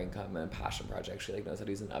money, more income, and a passion project. She like knows how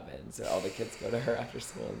to use an oven, so all the kids go to her after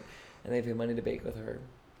school, and they pay money to bake with her.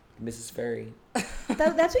 Mrs. Ferry. That's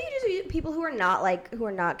what you do to people who are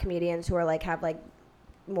not comedians, who are like have like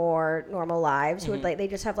more normal lives, who would like they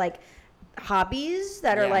just have like hobbies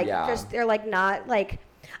that are like just they're like not like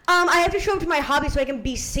I have to show up to my hobby so I can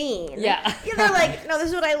be seen. Yeah. They're like, no, this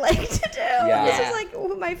is what I like to do. Yeah. This is like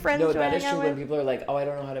what my friends No, who I that is hang out true when with. people are like, oh, I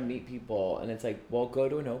don't know how to meet people. And it's like, well, go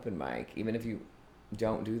to an open mic, even if you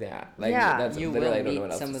don't do that. Like, Yeah. that's You literally, I will don't know what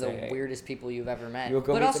meet else some to of the say. weirdest people you've ever met, You'll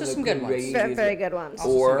go but meet also some of some the good ones. crazy- Very, very good ones.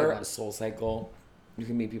 Also some good Or ones. Soul Cycle. You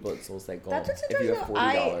can meet people at Soul Cycle That's what's if you have interesting.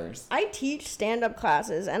 $40. I teach stand-up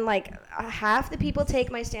classes, and like half the people take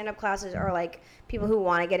my stand-up classes are like people who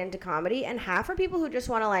want to get into comedy, and half are people who just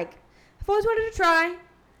want to like, I've always wanted to try.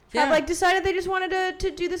 Yeah. Have like decided they just wanted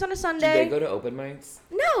to do this on a Do Sunday. they go to open mics?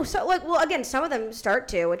 No, so like, well, again, some of them start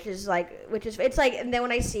to, which is it's like, and then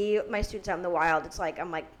when I see my students out in the wild, it's like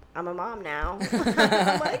I'm a mom now.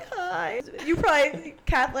 I'm like, hi. You probably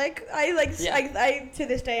Catholic. I to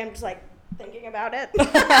this day I'm just like thinking about it.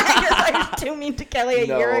 I was too mean to Kelly a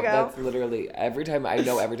year ago. That's literally every time I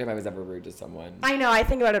was ever rude to someone. I know. I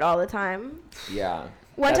think about it all the time. Yeah.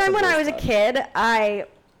 One That's time the when I was worst a stuff. kid,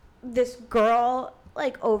 this girl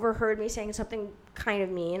like overheard me saying something kind of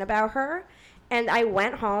mean about her, and I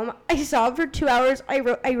went home. I sobbed for 2 hours. I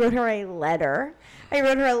wrote her a letter.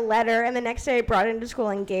 And the next day I brought it into school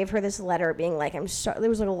and gave her this letter being like, I'm so, it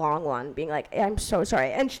was like a long one, being like, I'm so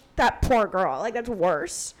sorry. And that poor girl, like that's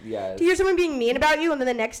worse. Yes. To hear someone being mean about you and then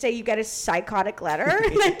the next day you get a psychotic letter.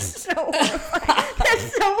 That's so horrifying.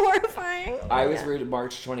 That's so horrifying. I was rude in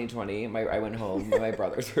March 2020. I went home. My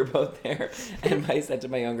brothers were both there. And I said to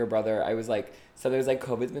my younger brother, I was like,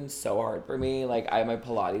 COVID's been so hard for me. Like, my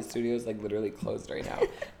Pilates studio is like literally closed right now.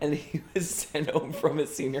 And he was sent home from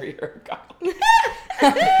his senior year of college.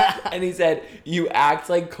 And he said, you act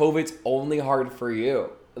like COVID's only hard for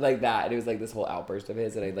you. Like that. And it was like this whole outburst of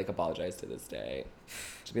his. And I like apologized to this day.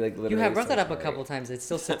 To be like literally. You have brought so that up sorry. a couple times. It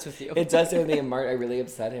still sits with you. It does stay with me. In March, I really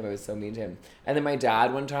upset him. I was so mean to him. And then my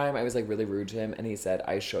dad, one time, I was like really rude to him, and he said,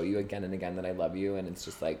 "I show you again and again that I love you, and it's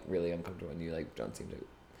just like really uncomfortable when you like don't seem to,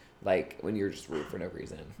 like when you're just rude for no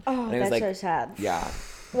reason." Oh, and I was that's like, so sad. Yeah.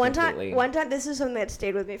 One completely. time, this is something that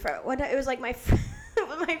stayed with me for one time. It was like my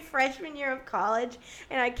my freshman year of college,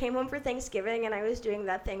 and I came home for Thanksgiving, and I was doing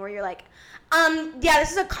that thing where you're like, yeah,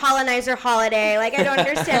 this is a colonizer holiday. Like I don't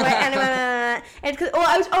understand why. And it's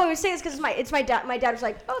I was saying this because it's my dad. My dad was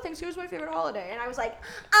like, oh, Thanksgiving's my favorite holiday, and I was like,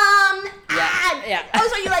 yeah. Oh,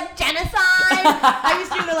 so you like genocide? I was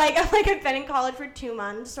doing I've been in college for 2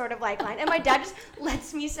 months, sort of like line, and my dad just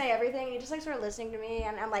lets me say everything, and he just like started listening to me,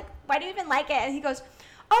 and I'm like, why do you even like it? And he goes,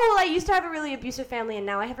 oh, well, I used to have a really abusive family, and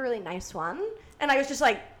now I have a really nice one. And I was just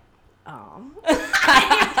like, oh.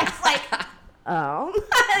 Just like, oh.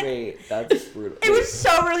 Wait, that's brutal. It was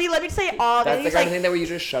so brutal. He let me say all That's that. the kind of thing that where you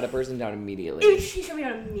just shut a person down immediately. He shut me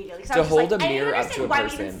down immediately. To hold a mirror up to a I didn't understand why we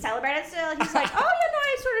person. even celebrate it still. He's like, oh, yeah, no,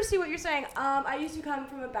 I sort of see what you're saying. I used to come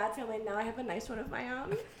from a bad family, and now I have a nice one of my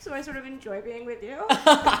own. So I sort of enjoy being with you. And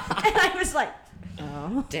I was like,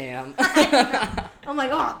 oh. Damn. I'm like,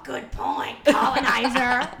 oh, good point,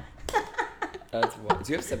 colonizer. That's what.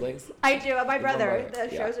 Do you have siblings? I do. My brother, brother.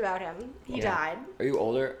 the Yeah. show's about him. He Yeah. died. Are you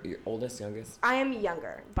older? Your oldest, youngest? I am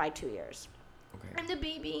younger by 2 years. Okay. I'm the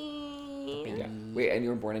baby. Yeah. Wait, and you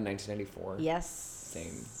were born in 1994? Yes.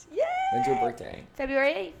 Same. Yay! When's your birthday?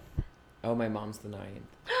 February Oh, my mom's the 9th.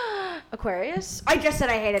 8th. Aquarius. I just said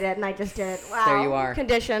I hated it, and I just did. Wow. There you are.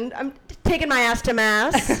 Conditioned. I'm taking my ass to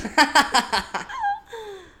mass.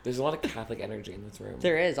 There's a lot of Catholic energy in this room.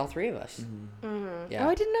 There is, all three of us. Mm-hmm. Yeah. Oh,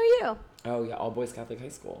 I didn't know you. Oh, yeah, all boys Catholic high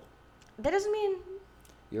school. That doesn't mean.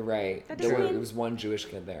 You're right. That There doesn't mean- was one Jewish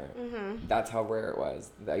kid there. Mm-hmm. That's how rare it was.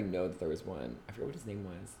 I know that there was one. I forget what his name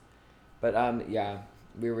was. But, yeah,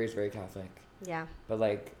 we were raised very Catholic. Yeah. But,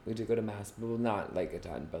 like, we do go to mass. Well, not, like, a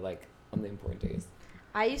ton, but, like, on the important days.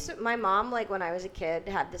 My mom, like, when I was a kid,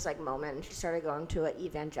 had this, like, moment, and she started going to an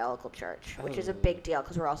evangelical church, which is a big deal,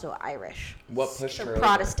 because we're also Irish. What pushed her?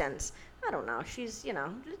 Protestants. I don't know. She's, you're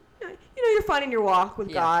fine in your walk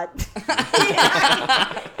with God.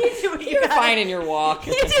 You're fine in your walk.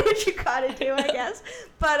 You do what you gotta do, I guess.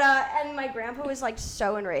 But, and my grandpa was, like,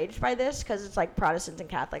 so enraged by this, because it's, like, Protestants and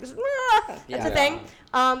Catholics. That's a thing.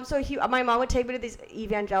 So my mom would take me to these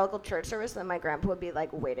evangelical church service, and then my grandpa would be,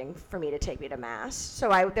 like, waiting for me to take me to mass.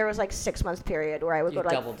 So there was, like, 6 months period where I would go to,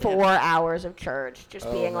 like, 4 hours of church,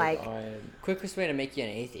 just being, like... God. Quickest way to make you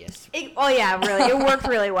an atheist. Really. It worked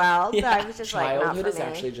really well. So I was just, like, not for me. Childhood is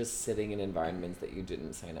actually just sitting in environments that you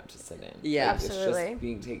didn't sign up to sit in. Yeah. Like, absolutely. It's just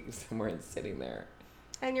being taken somewhere and sitting there.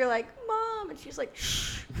 And you're like, Mom, and she's like,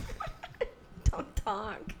 shh, don't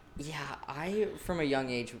talk. Yeah, I, from a young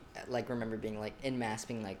age, like, remember being, like, in mass,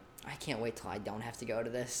 being like, I can't wait till I don't have to go to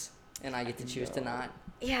this, and I get to choose to not.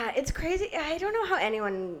 Yeah, it's crazy. I don't know how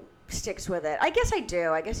anyone sticks with it. I guess I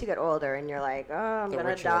do. I guess you get older, and you're like, oh, I'm going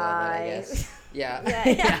to die. It, I guess. Yeah.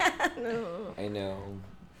 Yeah. I know.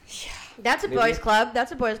 Yeah. That's a boys' club.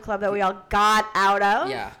 That's a boys' club that we all got out of.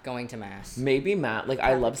 Yeah, going to mass. Maybe Matt, like,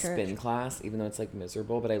 I love church. spin class, even though it's, like,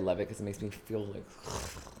 miserable, but I love it because it makes me feel,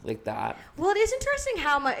 like that. Well, it is interesting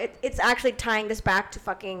how much it's actually tying this back to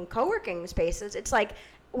fucking co-working spaces. It's like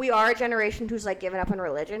we are a generation who's like given up on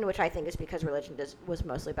religion, which I think is because religion was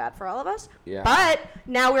mostly bad for all of us. Yeah. But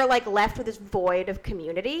now we're like left with this void of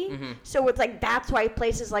community. Mm-hmm. So it's like that's why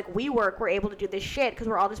places like WeWork were able to do this shit because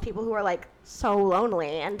we're all just people who are like so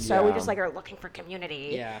lonely, and so we just like are looking for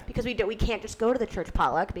community. Yeah. Because we can't just go to the church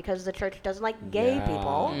potluck because the church doesn't like gay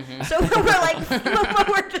people. Mm-hmm. So we're like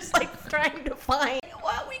we're just like trying to find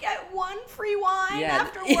we get one free wine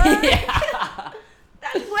after work. Yeah.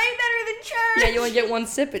 That's way better than church. Yeah, you only get one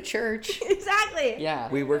sip at church. Exactly. Yeah.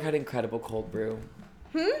 WeWork had incredible cold brew.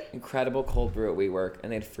 Incredible cold brew at WeWork,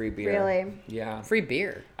 and they had free beer. Really? Yeah. Free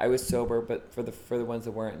beer. I was sober, but for the ones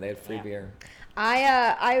that weren't, they had free beer.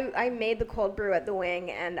 I made the cold brew at the Wing,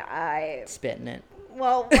 and I spit in it.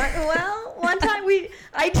 One time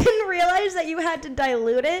I didn't realize that you had to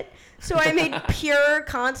dilute it, so I made pure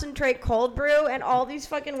concentrate cold brew, and all these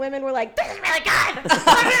fucking women were like, "This is really good."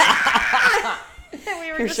 And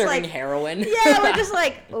we were You're just serving like heroin. Yeah, we're just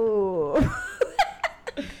like, ooh.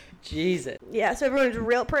 Jesus. Yeah, so everyone's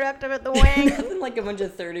real productive at the Wing. Like a bunch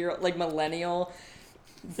of 30-year-old, like millennial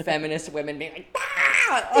feminist women being like,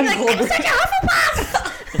 I'm such a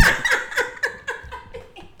Hufflepuff!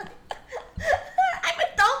 I'm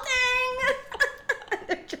adulting!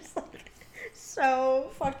 They're just like so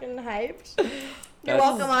fucking hyped. You're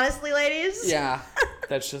welcome, honestly, ladies. Yeah.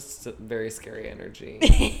 That's just very scary energy.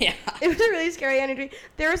 Yeah. It was a really scary energy.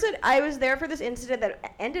 I was there for this incident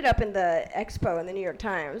that ended up in the expo in the New York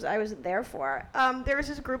Times. I was there for. There was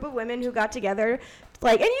this group of women who got together,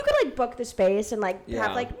 like, and you could like book the space and like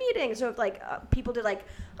have like meetings. So if like people did like,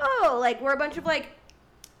 oh, like we're a bunch of like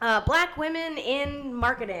black women in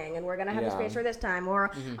marketing, and we're gonna have the space for this time,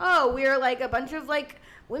 or oh, we're like a bunch of like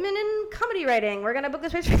women in comedy writing, we're gonna book the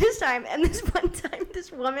space for this time. And this one time,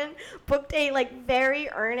 this woman booked a like very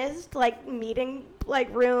earnest like meeting like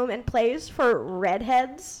room and place for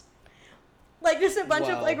redheads, like just a bunch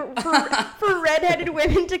of like for redheaded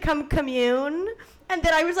women to come commune. And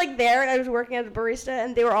then I was like there, and I was working as a barista,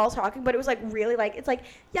 and they were all talking, but it was like really like, it's like,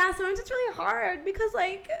 yeah, sometimes it's really hard because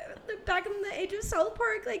like back in the age of South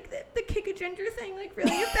Park, like the kick a ginger thing like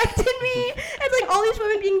really affected me. And like all these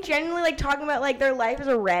women being genuinely like talking about like their life as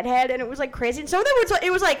a redhead, and it was like crazy. And some of them were, it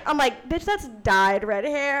was like, I'm like, bitch, that's dyed red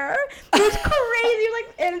hair. It was crazy.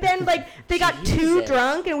 Like, and then like they got too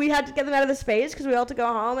drunk, and we had to get them out of the space because we all had to go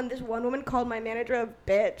home. And this one woman called my manager a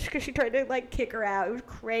bitch because she tried to like kick her out. It was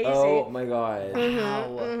crazy. Oh my god. Wow.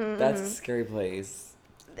 That's a scary place.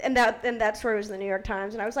 And that story was in the New York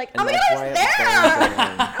Times, and I was like, oh my god, I was there! Oh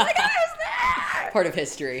my god, I was there! Part of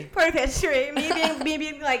history. Part of history. Me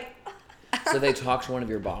being like. So they talked to one of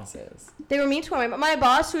your bosses. They were mean to my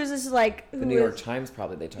boss, who is this like. The New York Times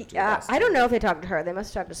probably they talked to. Your boss I don't know if they talked to her. They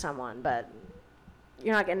must have talked to someone, but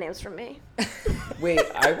you're not getting names from me. Wait,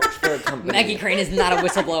 I worked for a company. Maggie Crane is not a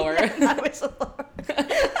whistleblower. Not a whistleblower.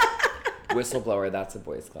 Whistleblower, that's a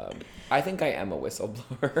boys' club. I think I am a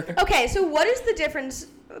whistleblower. Okay, so what is the difference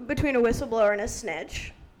between a whistleblower and a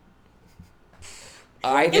snitch?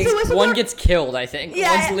 I think one gets killed, I think.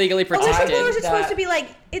 Yeah, one's legally protected. A whistleblower is supposed to be like,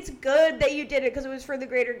 it's good that you did it because it was for the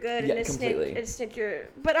greater good, and completely. A snitch,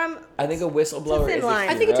 but I think a whistleblower is a line.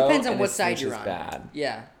 I think it depends on and what a side snitch you're is on. bad.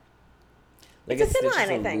 Yeah. Like It's a thin snitch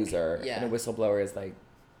line, is I think. loser, Yeah. and a whistleblower is like,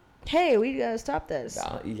 hey, we gotta stop this.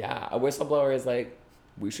 yeah. A whistleblower is like,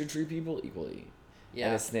 we should treat people equally. Yeah.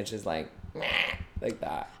 And a snitch is like, like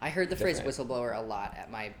that. I heard the phrase whistleblower a lot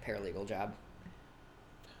at my paralegal job.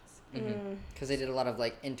 Because they did a lot of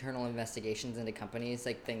like internal investigations into companies,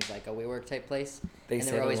 like things like a WeWork type place, and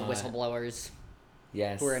there were always whistleblowers.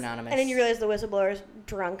 Yes. Who were anonymous. And then you realize the whistleblower's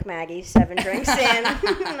drunk Maggie, 7 drinks in. And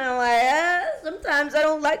I'm like, sometimes I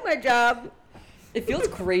don't like my job. It feels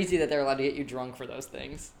crazy that they're allowed to get you drunk for those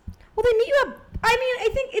things. Well, they meet you up. I mean,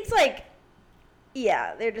 I think it's like,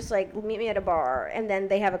 yeah, they're just like, meet me at a bar, and then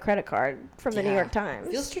they have a credit card from the New York Times.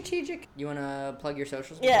 Feels strategic. You want to plug your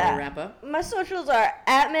socials before we wrap up? My socials are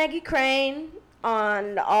at Maggie Crane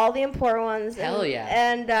on all the important ones. Hell yeah.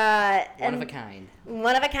 And one of a kind.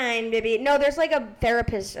 One of a kind, baby. No, there's like a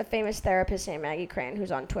therapist, a famous therapist named Maggie Crane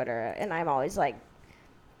who's on Twitter, and I'm always like,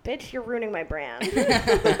 bitch, you're ruining my brand.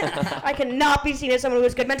 I cannot be seen as someone who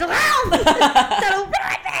has good mental health. That'll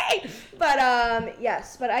ruin me. But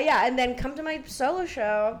yes, but yeah, and then come to my solo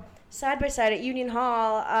show side by side at Union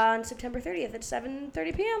Hall on September 30th at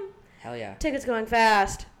 7:30 p.m. Hell yeah. Tickets going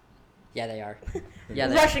fast. Yeah, they are.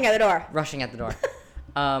 Yeah, rushing at the door. Rushing at the door.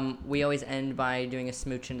 We always end by doing a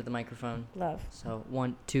smooch into the microphone. Love. So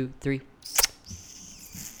 1, 2, 3.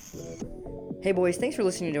 Hey boys, thanks for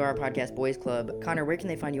listening to our podcast, Boys Club. Connor, where can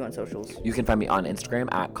they find you on socials? You can find me on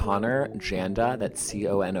Instagram at Connor Janda. That's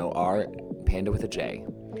CONOR, Panda with a J.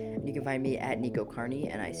 You can find me at Nico Carney,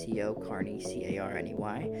 Nico Carney,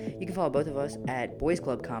 Carney. You can follow both of us at Boys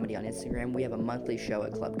Club Comedy on Instagram. We have a monthly show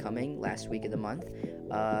at Club Coming last week of the month.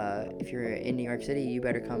 If you're in New York City, you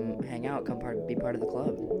better come hang out, be part of the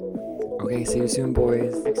club. Okay, see you soon,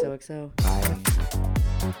 boys. XOXO.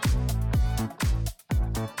 Bye.